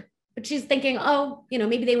Harvard, but she's thinking, oh,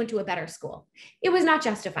 maybe they went to a better school. It was not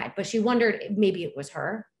justified, but she wondered maybe it was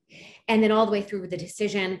her. And then all the way through the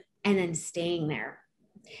decision, and then staying there.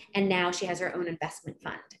 And now she has her own investment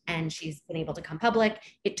fund, and she's been able to come public.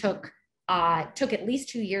 It took at least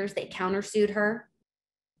 2 years. They countersued her.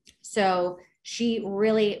 So she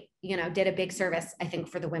really, did a big service, I think,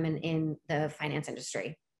 for the women in the finance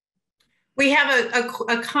industry. We have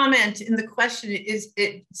a comment in the question.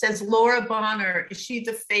 It says, Laura Bonner, is she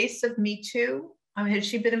the face of Me Too? Has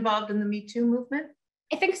she been involved in the Me Too movement?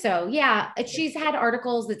 I think so. Yeah. She's had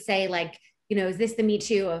articles that say, like, is this the Me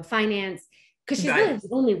Too of finance? Because she's really the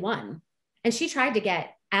only one. And she tried to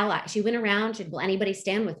get allies. She went around, she said, will anybody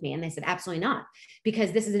stand with me? And they said, absolutely not,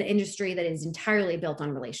 because this is an industry that is entirely built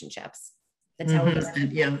on relationships. That's how it is.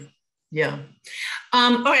 Yeah.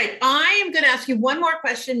 All right. I am going to ask you one more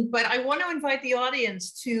question, but I want to invite the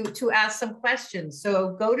audience to ask some questions.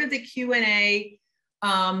 So go to the Q&A,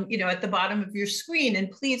 at the bottom of your screen,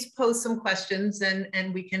 and please post some questions,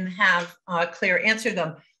 and we can have Claire answer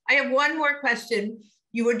them. I have one more question.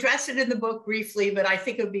 You address it in the book briefly, but I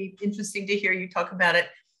think it would be interesting to hear you talk about it.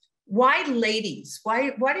 Why ladies?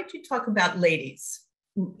 Why did you talk about ladies?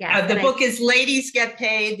 Yeah, the book is Ladies Get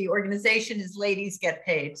Paid. The organization is Ladies Get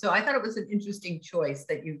Paid. So I thought it was an interesting choice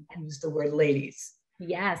that you used the word ladies.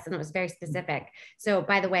 Yes, and it was very specific. So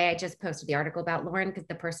by the way, I just posted the article about Lauren, because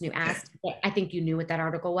the person who asked, I think you knew what that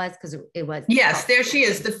article was, because it was. Yes, there she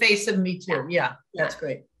is, the face of Me Too. Yeah, that's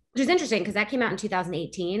great. Which is interesting, because that came out in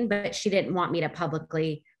 2018, but she didn't want me to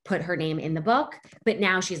publicly put her name in the book, but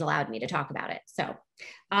now she's allowed me to talk about it. So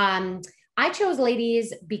I chose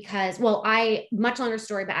ladies because, much longer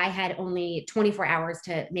story, but I had only 24 hours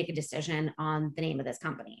to make a decision on the name of this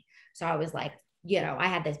company. So I was like, I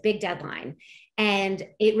had this big deadline, and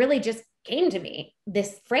it really just came to me,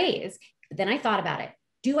 this phrase. Then I thought about it.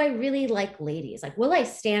 Do I really like ladies? Like, will I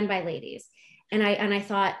stand by ladies? And I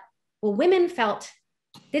thought, well, women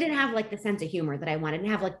they didn't have like the sense of humor that I wanted,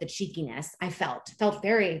 didn't have like the cheekiness. I felt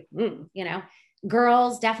very,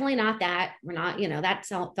 girls, definitely not that. We're not, that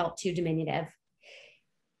felt too diminutive.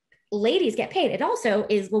 Ladies get paid. It also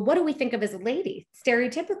is, well, what do we think of as a lady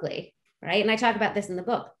stereotypically, right? And I talk about this in the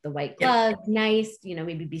book, the white glove, nice,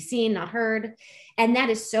 maybe be seen, not heard. And that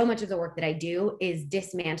is so much of the work that I do, is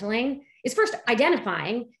dismantling, is first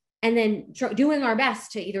identifying, and then doing our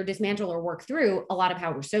best to either dismantle or work through a lot of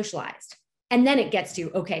how we're socialized. And then it gets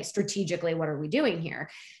to, okay, strategically, what are we doing here?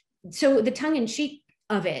 So the tongue in cheek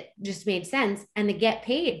of it just made sense. And the get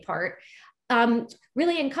paid part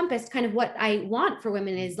really encompassed kind of what I want for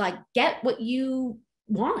women, is like, get what you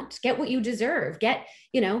want, get what you deserve, get,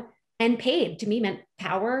 and paid to me meant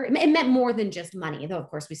power. It meant more than just money, though, of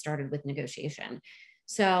course, we started with negotiation.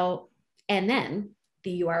 So, and then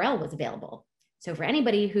the URL was available. So for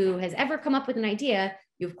anybody who has ever come up with an idea,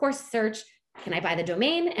 you of course search, can I buy the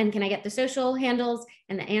domain and can I get the social handles?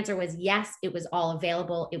 And the answer was yes, it was all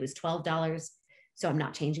available. It was $12. So I'm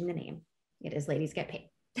not changing the name. It is Ladies Get Paid.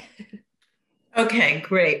 Okay,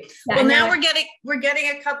 great. Well, now we're getting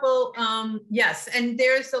a couple, yes. And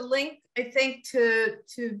there's a link, I think, to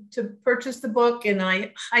purchase the book, and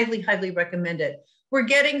I highly, highly recommend it. We're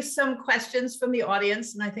getting some questions from the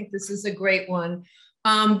audience, and I think this is a great one.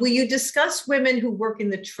 Will you discuss women who work in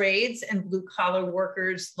the trades and blue collar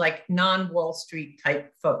workers, like non-Wall Street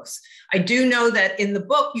type folks? I do know that in the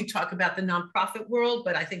book you talk about the nonprofit world,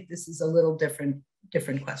 but I think this is a little different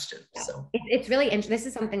question. So it's really interesting. This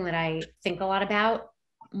is something that I think a lot about.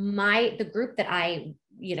 The group that I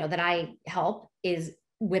help is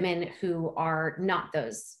women who are not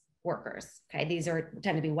those workers. Okay. These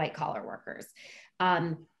tend to be white collar workers.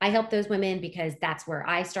 I help those women because that's where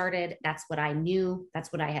I started. That's what I knew.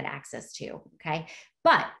 That's what I had access to. Okay.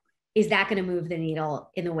 But is that going to move the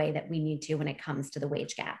needle in the way that we need to when it comes to the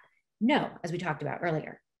wage gap? No, as we talked about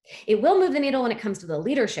earlier. It will move the needle when it comes to the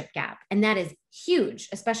leadership gap. And that is huge,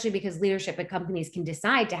 especially because leadership at companies can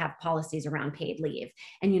decide to have policies around paid leave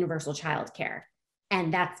and universal childcare.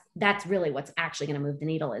 And that's really what's actually going to move the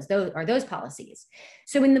needle is those policies.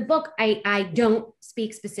 So in the book, I don't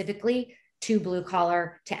speak specifically to blue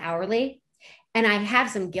collar, to hourly. And I have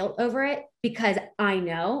some guilt over it because I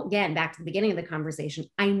know, again, back to the beginning of the conversation,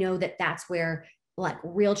 I know that that's where like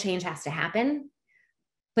real change has to happen.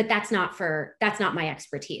 But that's not my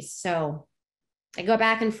expertise. So I go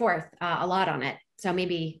back and forth a lot on it. So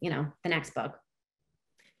maybe, the next book.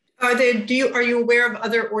 Are you aware of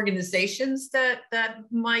other organizations that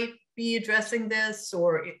might be addressing this,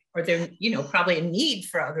 or are there, probably a need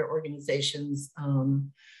for other organizations?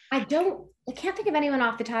 I can't think of anyone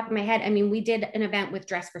off the top of my head. I mean, we did an event with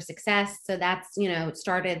Dress for Success. So that's,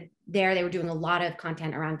 started there. They were doing a lot of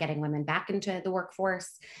content around getting women back into the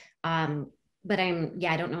workforce. But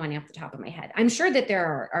I don't know any off the top of my head. I'm sure that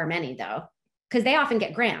there are many though, because they often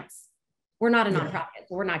get grants. We're not a nonprofit,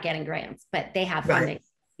 so we're not getting grants, but they have funding,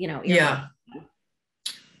 Yeah.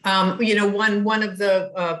 One of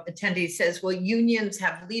the attendees says, well, unions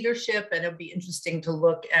have leadership, and it'll be interesting to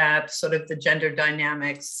look at sort of the gender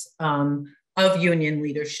dynamics of union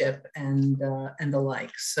leadership and the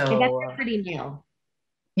like. So that's pretty new.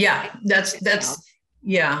 Yeah, that's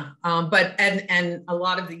yeah. But a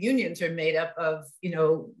lot of the unions are made up of,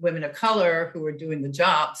 women of color who are doing the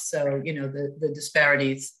job. So, the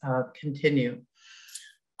disparities continue.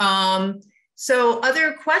 So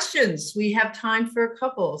other questions? We have time for a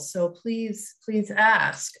couple. So please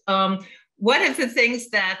ask. One of the things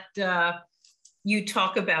that you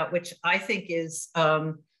talk about, which I think is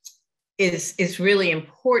really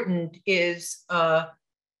important, is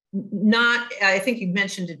not, I think you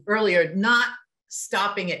mentioned it earlier, not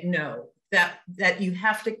stopping at no, that you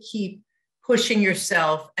have to keep pushing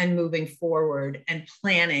yourself and moving forward and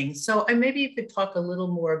planning. So maybe you could talk a little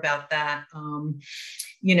more about that.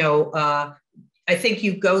 I think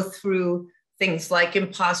you go through things like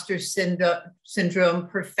imposter syndrome,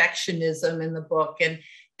 perfectionism in the book,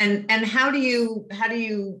 and how do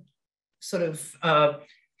you sort of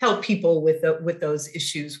help people with those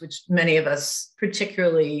issues, which many of us,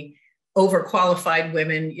 particularly overqualified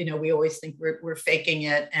women, we always think we're faking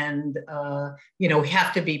it, and we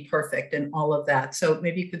have to be perfect and all of that. So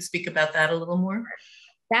maybe you could speak about that a little more.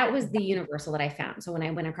 That was the universal that I found. So when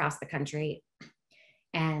I went across the country,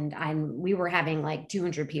 and we were having like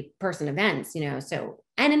 200 person events, so,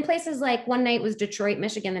 and in places like one night was Detroit,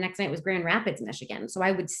 Michigan, the next night was Grand Rapids, Michigan. So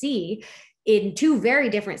I would see in two very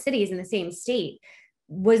different cities in the same state,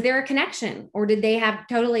 was there a connection, or did they have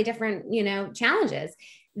totally different, challenges?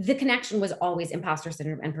 The connection was always imposter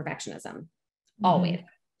syndrome and perfectionism, always.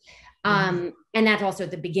 Mm-hmm. And that's also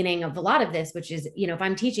at the beginning of a lot of this, which is, if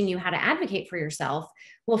I'm teaching you how to advocate for yourself,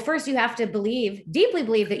 well, first you have to deeply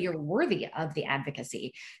believe that you're worthy of the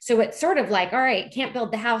advocacy. So it's sort of like, all right, can't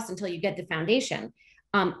build the house until you get the foundation.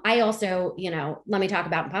 I also, let me talk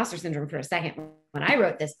about imposter syndrome for a second. When I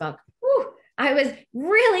wrote this book, I was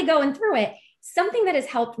really going through it. Something that has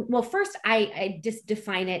helped. Well, first I just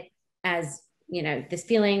define it as, this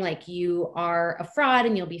feeling like you are a fraud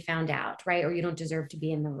and you'll be found out, right? Or you don't deserve to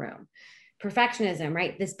be in the room. Perfectionism,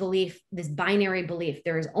 right? This belief, this binary belief,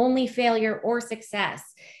 there is only failure or success.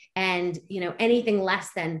 And, anything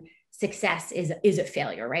less than success is a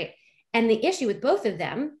failure, right? And the issue with both of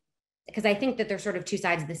them, because I think that they're sort of two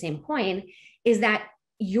sides of the same coin, is that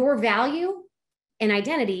your value and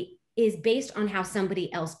identity is based on how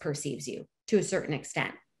somebody else perceives you to a certain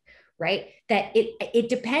extent. Right? That it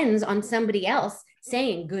depends on somebody else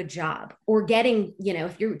saying good job, or getting,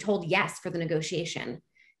 if you're told yes for the negotiation,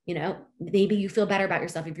 maybe you feel better about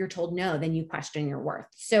yourself. If you're told no, then you question your worth.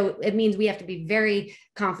 So it means we have to be very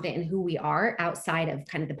confident in who we are outside of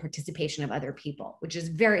kind of the participation of other people, which is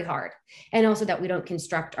very hard. And also that we don't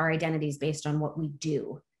construct our identities based on what we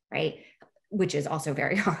do, right? Which is also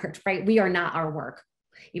very hard, right? We are not our work,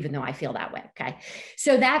 even though I feel that way. Okay.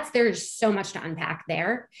 So there's so much to unpack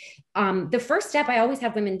there. The first step I always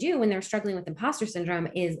have women do when they're struggling with imposter syndrome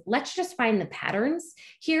is, let's just find the patterns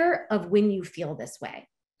here of when you feel this way.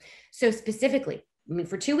 So specifically,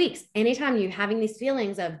 for 2 weeks, anytime you're having these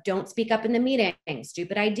feelings of don't speak up in the meeting,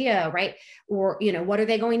 stupid idea, right? Or, what are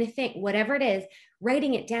they going to think? Whatever it is,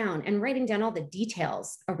 writing it down and writing down all the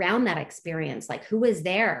details around that experience, like who was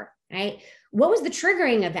there right? What was the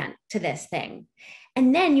triggering event to this thing?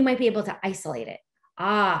 And then you might be able to isolate it.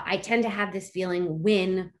 I tend to have this feeling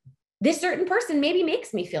when this certain person maybe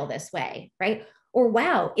makes me feel this way, right? Or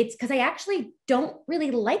wow, it's because I actually don't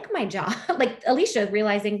really like my job. Like Alicia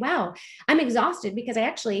realizing, wow, I'm exhausted because I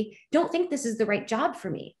actually don't think this is the right job for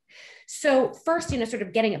me. So first, sort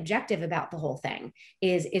of getting objective about the whole thing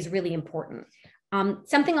is really important.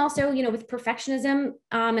 Something also, with perfectionism,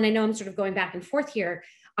 and I know I'm sort of going back and forth here,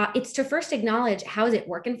 it's to first acknowledge, how is it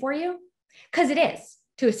working for you? Because it is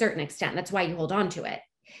to a certain extent. That's why you hold on to it,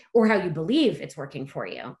 or how you believe it's working for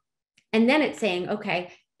you. And then it's saying,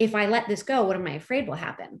 okay, if I let this go, what am I afraid will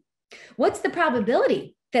happen? What's the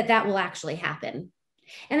probability that that will actually happen?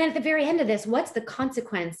 And then at the very end of this, what's the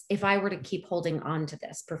consequence if I were to keep holding on to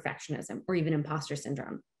this perfectionism or even imposter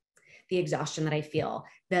syndrome? The exhaustion that I feel,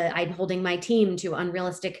 I'm holding my team to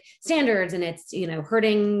unrealistic standards and it's,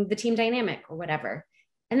 hurting the team dynamic or whatever.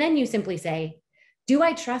 And then you simply say, do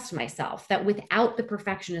I trust myself that without the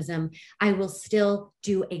perfectionism, I will still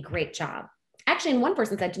do a great job? Actually, and one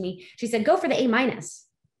person said to me, she said, go for the A-,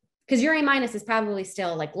 because your A- is probably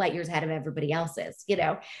still like light years ahead of everybody else's,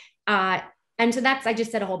 and so I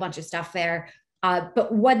just said a whole bunch of stuff there.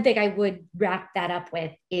 But one thing I would wrap that up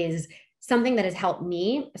with is something that has helped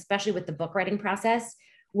me, especially with the book writing process,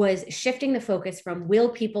 was shifting the focus from, will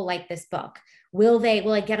people like this book? Will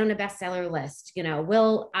I get on a bestseller list?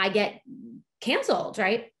 Will I get canceled,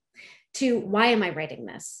 right? To, why am I writing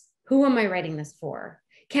this? Who am I writing this for?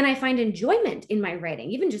 Can I find enjoyment in my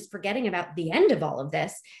writing? Even just forgetting about the end of all of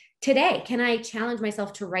this today. Can I challenge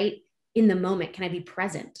myself to write in the moment? Can I be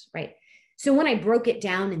present, right? So when I broke it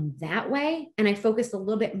down in that way, and I focused a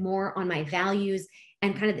little bit more on my values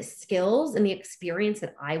and kind of the skills and the experience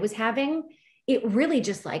that I was having, it really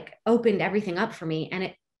just like opened everything up for me.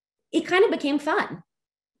 And it kind of became fun.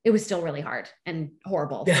 It was still really hard and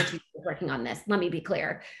horrible for people working on this. Let me be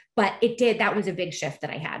clear, but that was a big shift that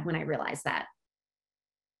I had when I realized that.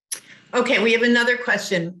 Okay, we have another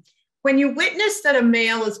question. When you witness that a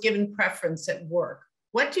male is given preference at work,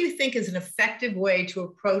 what do you think is an effective way to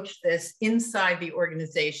approach this inside the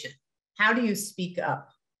organization? How do you speak up?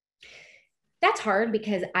 That's hard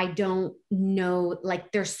because I don't know,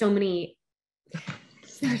 like there's so many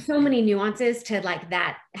nuances to like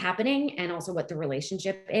that happening, and also what the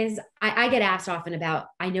relationship is. I get asked often about,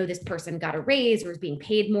 I know this person got a raise or is being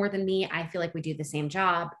paid more than me. I feel like we do the same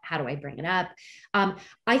job. How do I bring it up?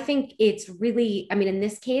 I think it's really, in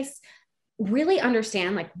this case, really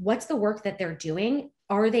understand like, what's the work that they're doing?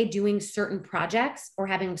 Are they doing certain projects or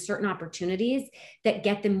having certain opportunities that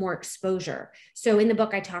get them more exposure? So in the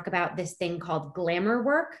book, I talk about this thing called glamour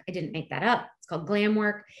work. I didn't make that up. It's called glam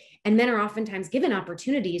work. And men are oftentimes given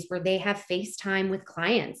opportunities where they have face time with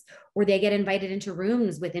clients, or they get invited into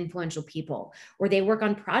rooms with influential people, or they work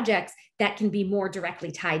on projects that can be more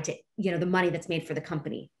directly tied to, the money that's made for the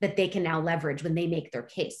company that they can now leverage when they make their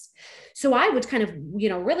case. So I would kind of,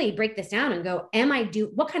 really break this down and go,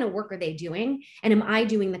 what kind of work are they doing? And am I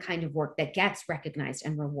doing the kind of work that gets recognized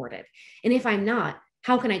and rewarded? And if I'm not,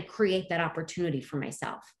 how can I create that opportunity for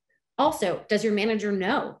myself? Also, does your manager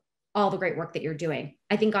know all the great work that you're doing?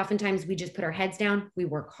 I think oftentimes we just put our heads down, we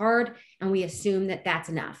work hard, and we assume that that's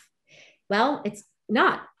enough. Well, it's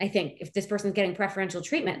not, I think, if this person's getting preferential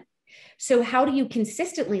treatment. So how do you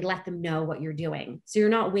consistently let them know what you're doing? So you're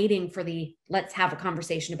not waiting for let's have a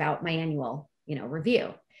conversation about my annual,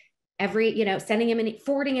 review. Sending them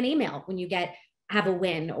forwarding an email when you have a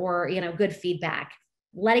win or, good feedback,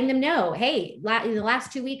 letting them know, hey, in the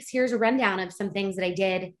last 2 weeks, here's a rundown of some things that I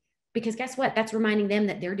did. Because guess what? That's reminding them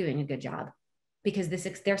that they're doing a good job, because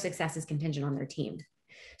their success is contingent on their team.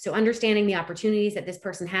 So understanding the opportunities that this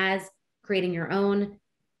person has, creating your own,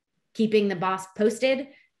 keeping the boss posted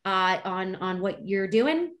on what you're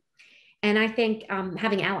doing. And I think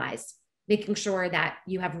having allies, making sure that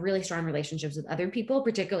you have really strong relationships with other people,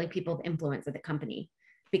 particularly people of influence at the company,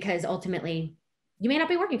 because ultimately you may not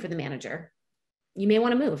be working for the manager. You may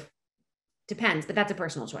want to move. Depends, but that's a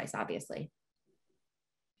personal choice, obviously.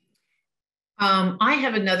 I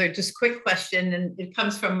have another just quick question, and it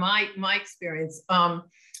comes from my experience.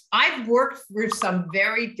 I've worked for some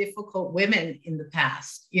very difficult women in the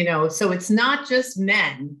past, so it's not just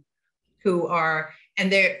men who are,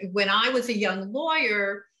 and when I was a young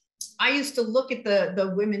lawyer, I used to look at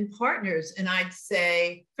the women partners and I'd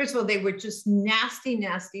say, first of all, they were just nasty,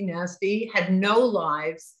 nasty, nasty, had no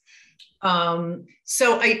lives.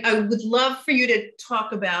 So I would love for you to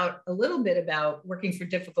talk a little bit about working for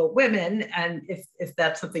difficult women, and if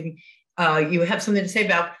that's something you have something to say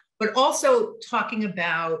about. but also talking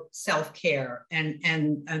about self-care.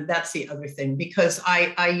 And that's the other thing, because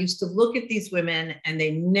I used to look at these women and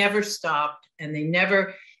they never stopped and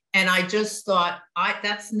I just thought,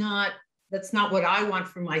 that's not what I want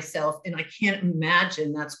for myself. And I can't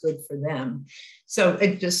imagine that's good for them. So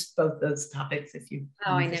it just both those topics, if you.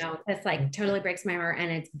 Oh, I know. That's like totally breaks my heart.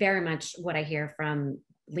 And it's very much what I hear from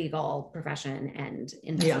legal profession and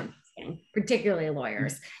investment, particularly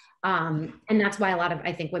lawyers. And that's why a lot of,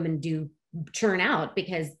 I think, women do churn out,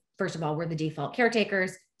 because first of all, we're the default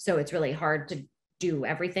caretakers. So it's really hard to do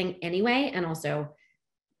everything anyway. And also,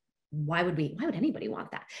 why would anybody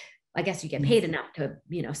want that? I guess you get paid enough to,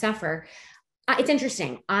 suffer. It's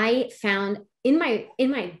interesting. I found in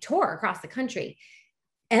my tour across the country,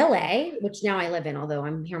 LA, which now I live in, although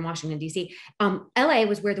I'm here in Washington, DC, LA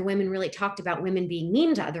was where the women really talked about women being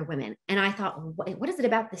mean to other women. And I thought, what is it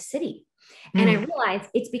about the city? And I realized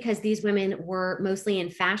it's because these women were mostly in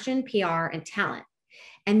fashion, PR, and talent.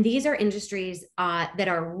 And these are industries that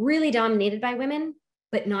are really dominated by women,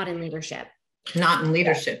 but not in leadership. Not in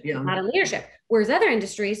leadership, Not in leadership. Whereas other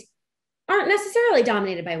industries aren't necessarily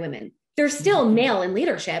dominated by women. There's still male in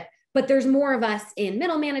leadership, but there's more of us in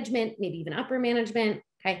middle management, maybe even upper management.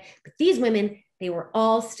 Okay. But these women, they were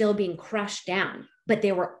all still being crushed down, but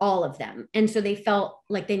they were all of them. And so they felt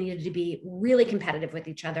like they needed to be really competitive with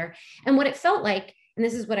each other. And what it felt like, and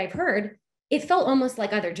this is what I've heard, it felt almost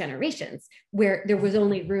like other generations where there was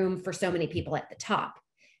only room for so many people at the top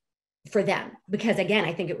for them. Because again,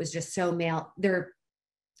 I think it was just so male. They're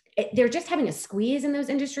just having a squeeze in those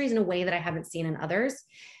industries in a way that I haven't seen in others,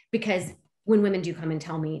 because when women do come and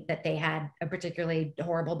tell me that they had a particularly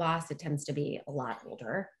horrible boss, it tends to be a lot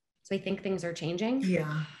older. So I think things are changing.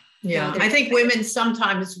 Yeah. I think women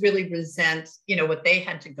sometimes really resent, what they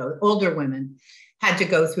had to go, older women had to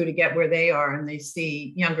go through to get where they are. And they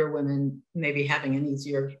see younger women maybe having an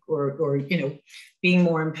easier or being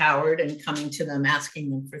more empowered and coming to them, asking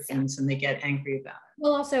them for things, and they get angry about it.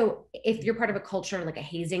 Well, also, if you're part of a culture, like a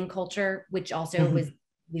hazing culture, which also was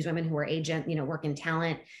these women who are agent, work in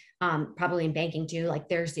talent, probably in banking too, like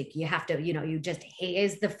you have to, you just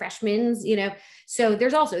haze the freshmen, so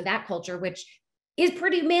there's also that culture, which is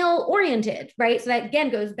pretty male oriented, right? So that again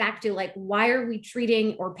goes back to like, why are we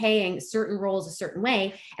treating or paying certain roles a certain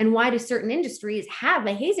way? And why do certain industries have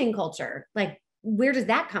a hazing culture? Like, where does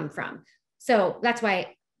that come from? So that's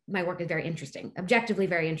why my work is very interesting, objectively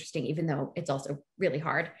very interesting, even though it's also really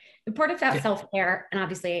hard. The part of that self-care, and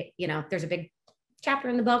obviously, there's a big chapter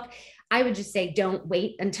in the book. I would just say, don't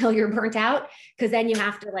wait until you're burnt out, because then you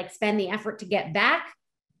have to like spend the effort to get back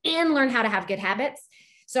and learn how to have good habits.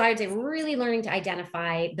 So I would say really learning to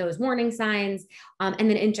identify those warning signs, and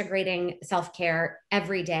then integrating self-care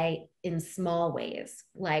every day in small ways.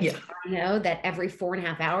 Like I know that every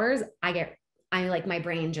 4.5 hours my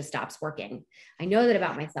brain just stops working. I know that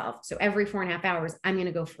about myself. So every 4.5 hours, I'm going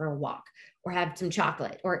to go for a walk or have some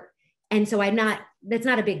chocolate and so that's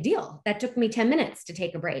not a big deal. That took me 10 minutes to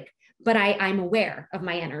take a break, but I'm aware of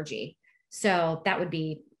my energy. So that would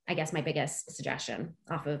be, I guess, my biggest suggestion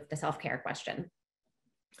off of the self-care question.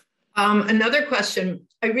 Another question.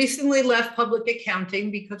 I recently left public accounting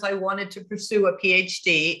because I wanted to pursue a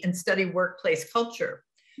PhD and study workplace culture.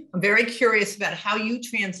 I'm very curious about how you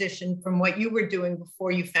transitioned from what you were doing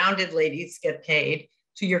before you founded Ladies Get Paid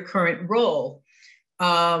to your current role.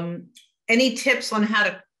 Any tips on how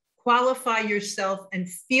to qualify yourself and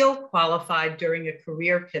feel qualified during a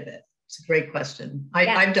career pivot? It's a great question.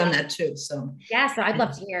 I've done that too. So so I'd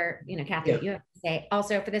love to hear, Cathy, what you have to say.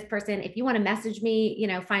 Also, for this person, if you want to message me,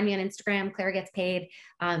 find me on Instagram, Claire Gets Paid.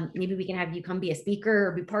 Maybe we can have you come be a speaker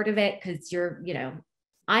or be part of it, because you're,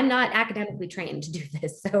 I'm not academically trained to do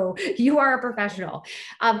this. So you are a professional.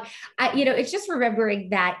 It's just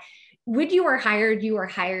remembering that when you are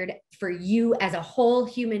hired for you as a whole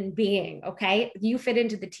human being. Okay. You fit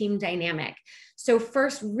into the team dynamic. So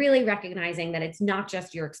first, really recognizing that it's not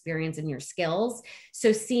just your experience and your skills.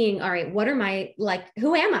 So seeing, all right, what are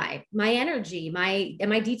who am I? My energy,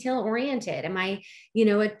 am I detail oriented? Am I, a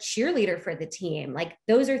cheerleader for the team? Like,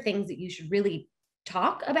 those are things that you should really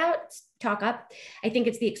talk up. I think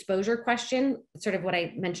it's the exposure question, sort of what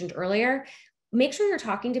I mentioned earlier. Make sure you're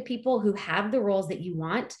talking to people who have the roles that you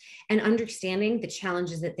want and understanding the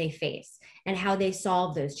challenges that they face and how they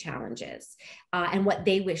solve those challenges, and what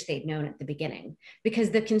they wish they'd known at the beginning. Because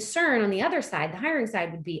the concern on the other side, the hiring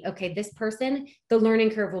side, would be, okay, this person, the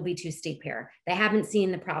learning curve will be too steep here. They haven't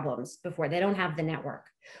seen the problems before. They don't have the network.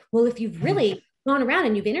 Well, if you've really gone around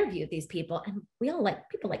and you've interviewed these people, and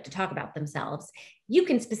people like to talk about themselves, you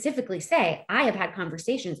can specifically say, I have had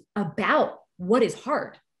conversations about what is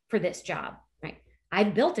hard for this job.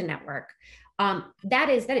 I've built a network. that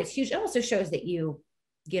is huge. It also shows that you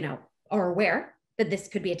are aware that this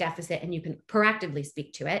could be a deficit and you can proactively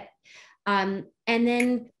speak to it. And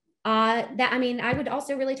then I would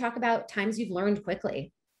also really talk about times you've learned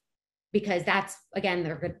quickly, because that's, again,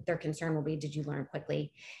 their concern will be, did you learn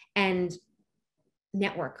quickly? And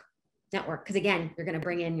network, because again, you're going to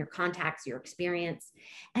bring in your contacts, your experience,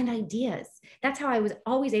 and ideas. That's how I was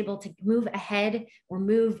always able to move ahead or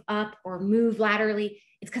move up or move laterally.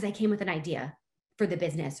 It's because I came with an idea for the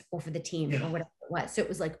business or for the team or whatever it was. So it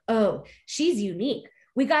was like, oh, she's unique.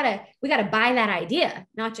 We gotta buy that idea,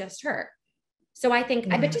 not just her. So I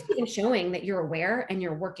think, I bet just even showing that you're aware and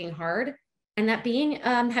you're working hard, and that being,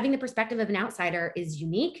 having the perspective of an outsider is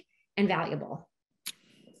unique and valuable.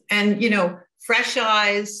 And, fresh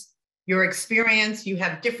eyes, your experience, you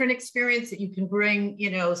have different experience that you can bring,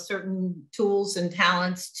 certain tools and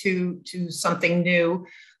talents to something new.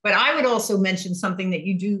 But I would also mention something that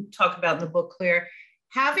you do talk about in the book, Claire,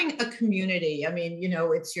 having a community. I mean,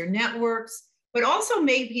 it's your networks, but also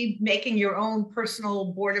maybe making your own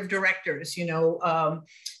personal board of directors,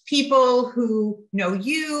 people who know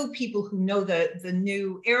you, people who know the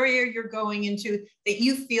new area you're going into that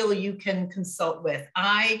you feel you can consult with.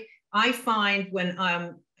 I find when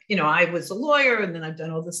I was a lawyer, and then I've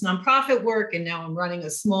done all this nonprofit work, and now I'm running a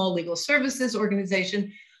small legal services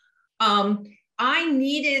organization. I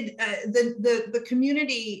needed the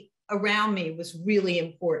community around me was really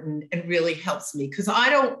important and really helps me, because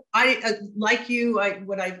like you,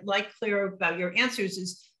 what I like, Claire, about your answers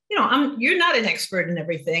is, you're not an expert in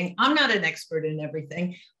everything. I'm not an expert in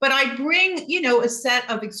everything, but I bring, a set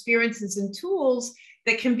of experiences and tools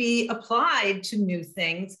that can be applied to new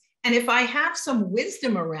things. And if I have some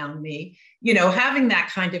wisdom around me, having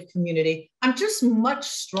that kind of community, I'm just much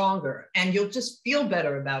stronger, and you'll just feel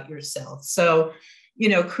better about yourself. So,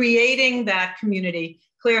 creating that community.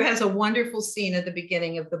 Claire has a wonderful scene at the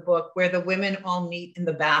beginning of the book where the women all meet in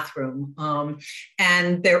the bathroom,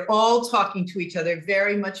 and they're all talking to each other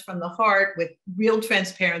very much from the heart, with real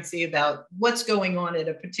transparency about what's going on at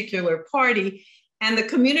a particular party. And the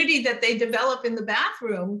community that they develop in the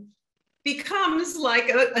bathroom becomes like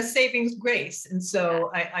a saving grace. And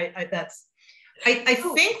so I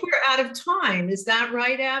think we're out of time. Is that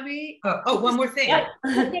right, Abby? One more thing.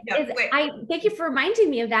 I thank you for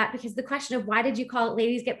reminding me of that, because the question of why did you call it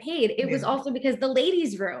Ladies Get Paid? It was also because the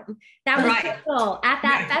ladies' room, that was cool. At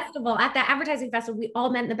that festival, at that advertising festival, we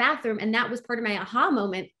all met in the bathroom, and that was part of my aha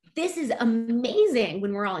moment. This is amazing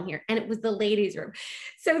when we're all in here. And it was the ladies' room.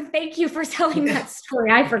 So thank you for telling that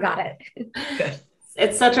story. I forgot it. Good.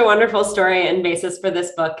 It's such a wonderful story and basis for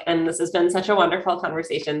this book. And this has been such a wonderful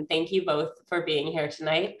conversation. Thank you both for being here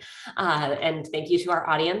tonight. And thank you to our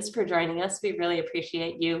audience for joining us. We really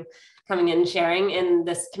appreciate you coming and sharing in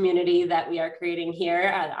this community that we are creating here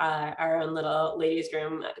at our own little ladies'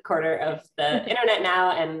 room quarter of the internet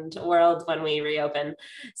now and world when we reopen.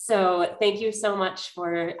 So thank you so much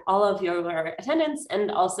for all of your attendance. And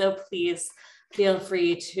also please feel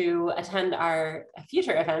free to attend our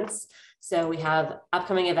future events. So we have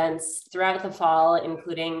upcoming events throughout the fall,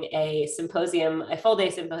 including a symposium, a full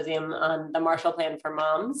day symposium on the Marshall Plan for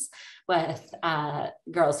Moms with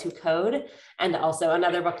Girls Who Code, and also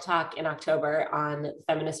another book talk in October on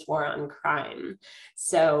feminist war on crime.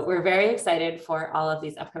 So we're very excited for all of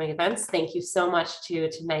these upcoming events. Thank you so much to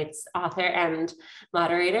tonight's author and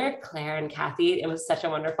moderator, Claire and Cathy. It was such a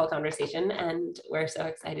wonderful conversation, and we're so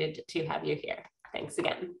excited to have you here. Thanks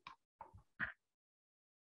again.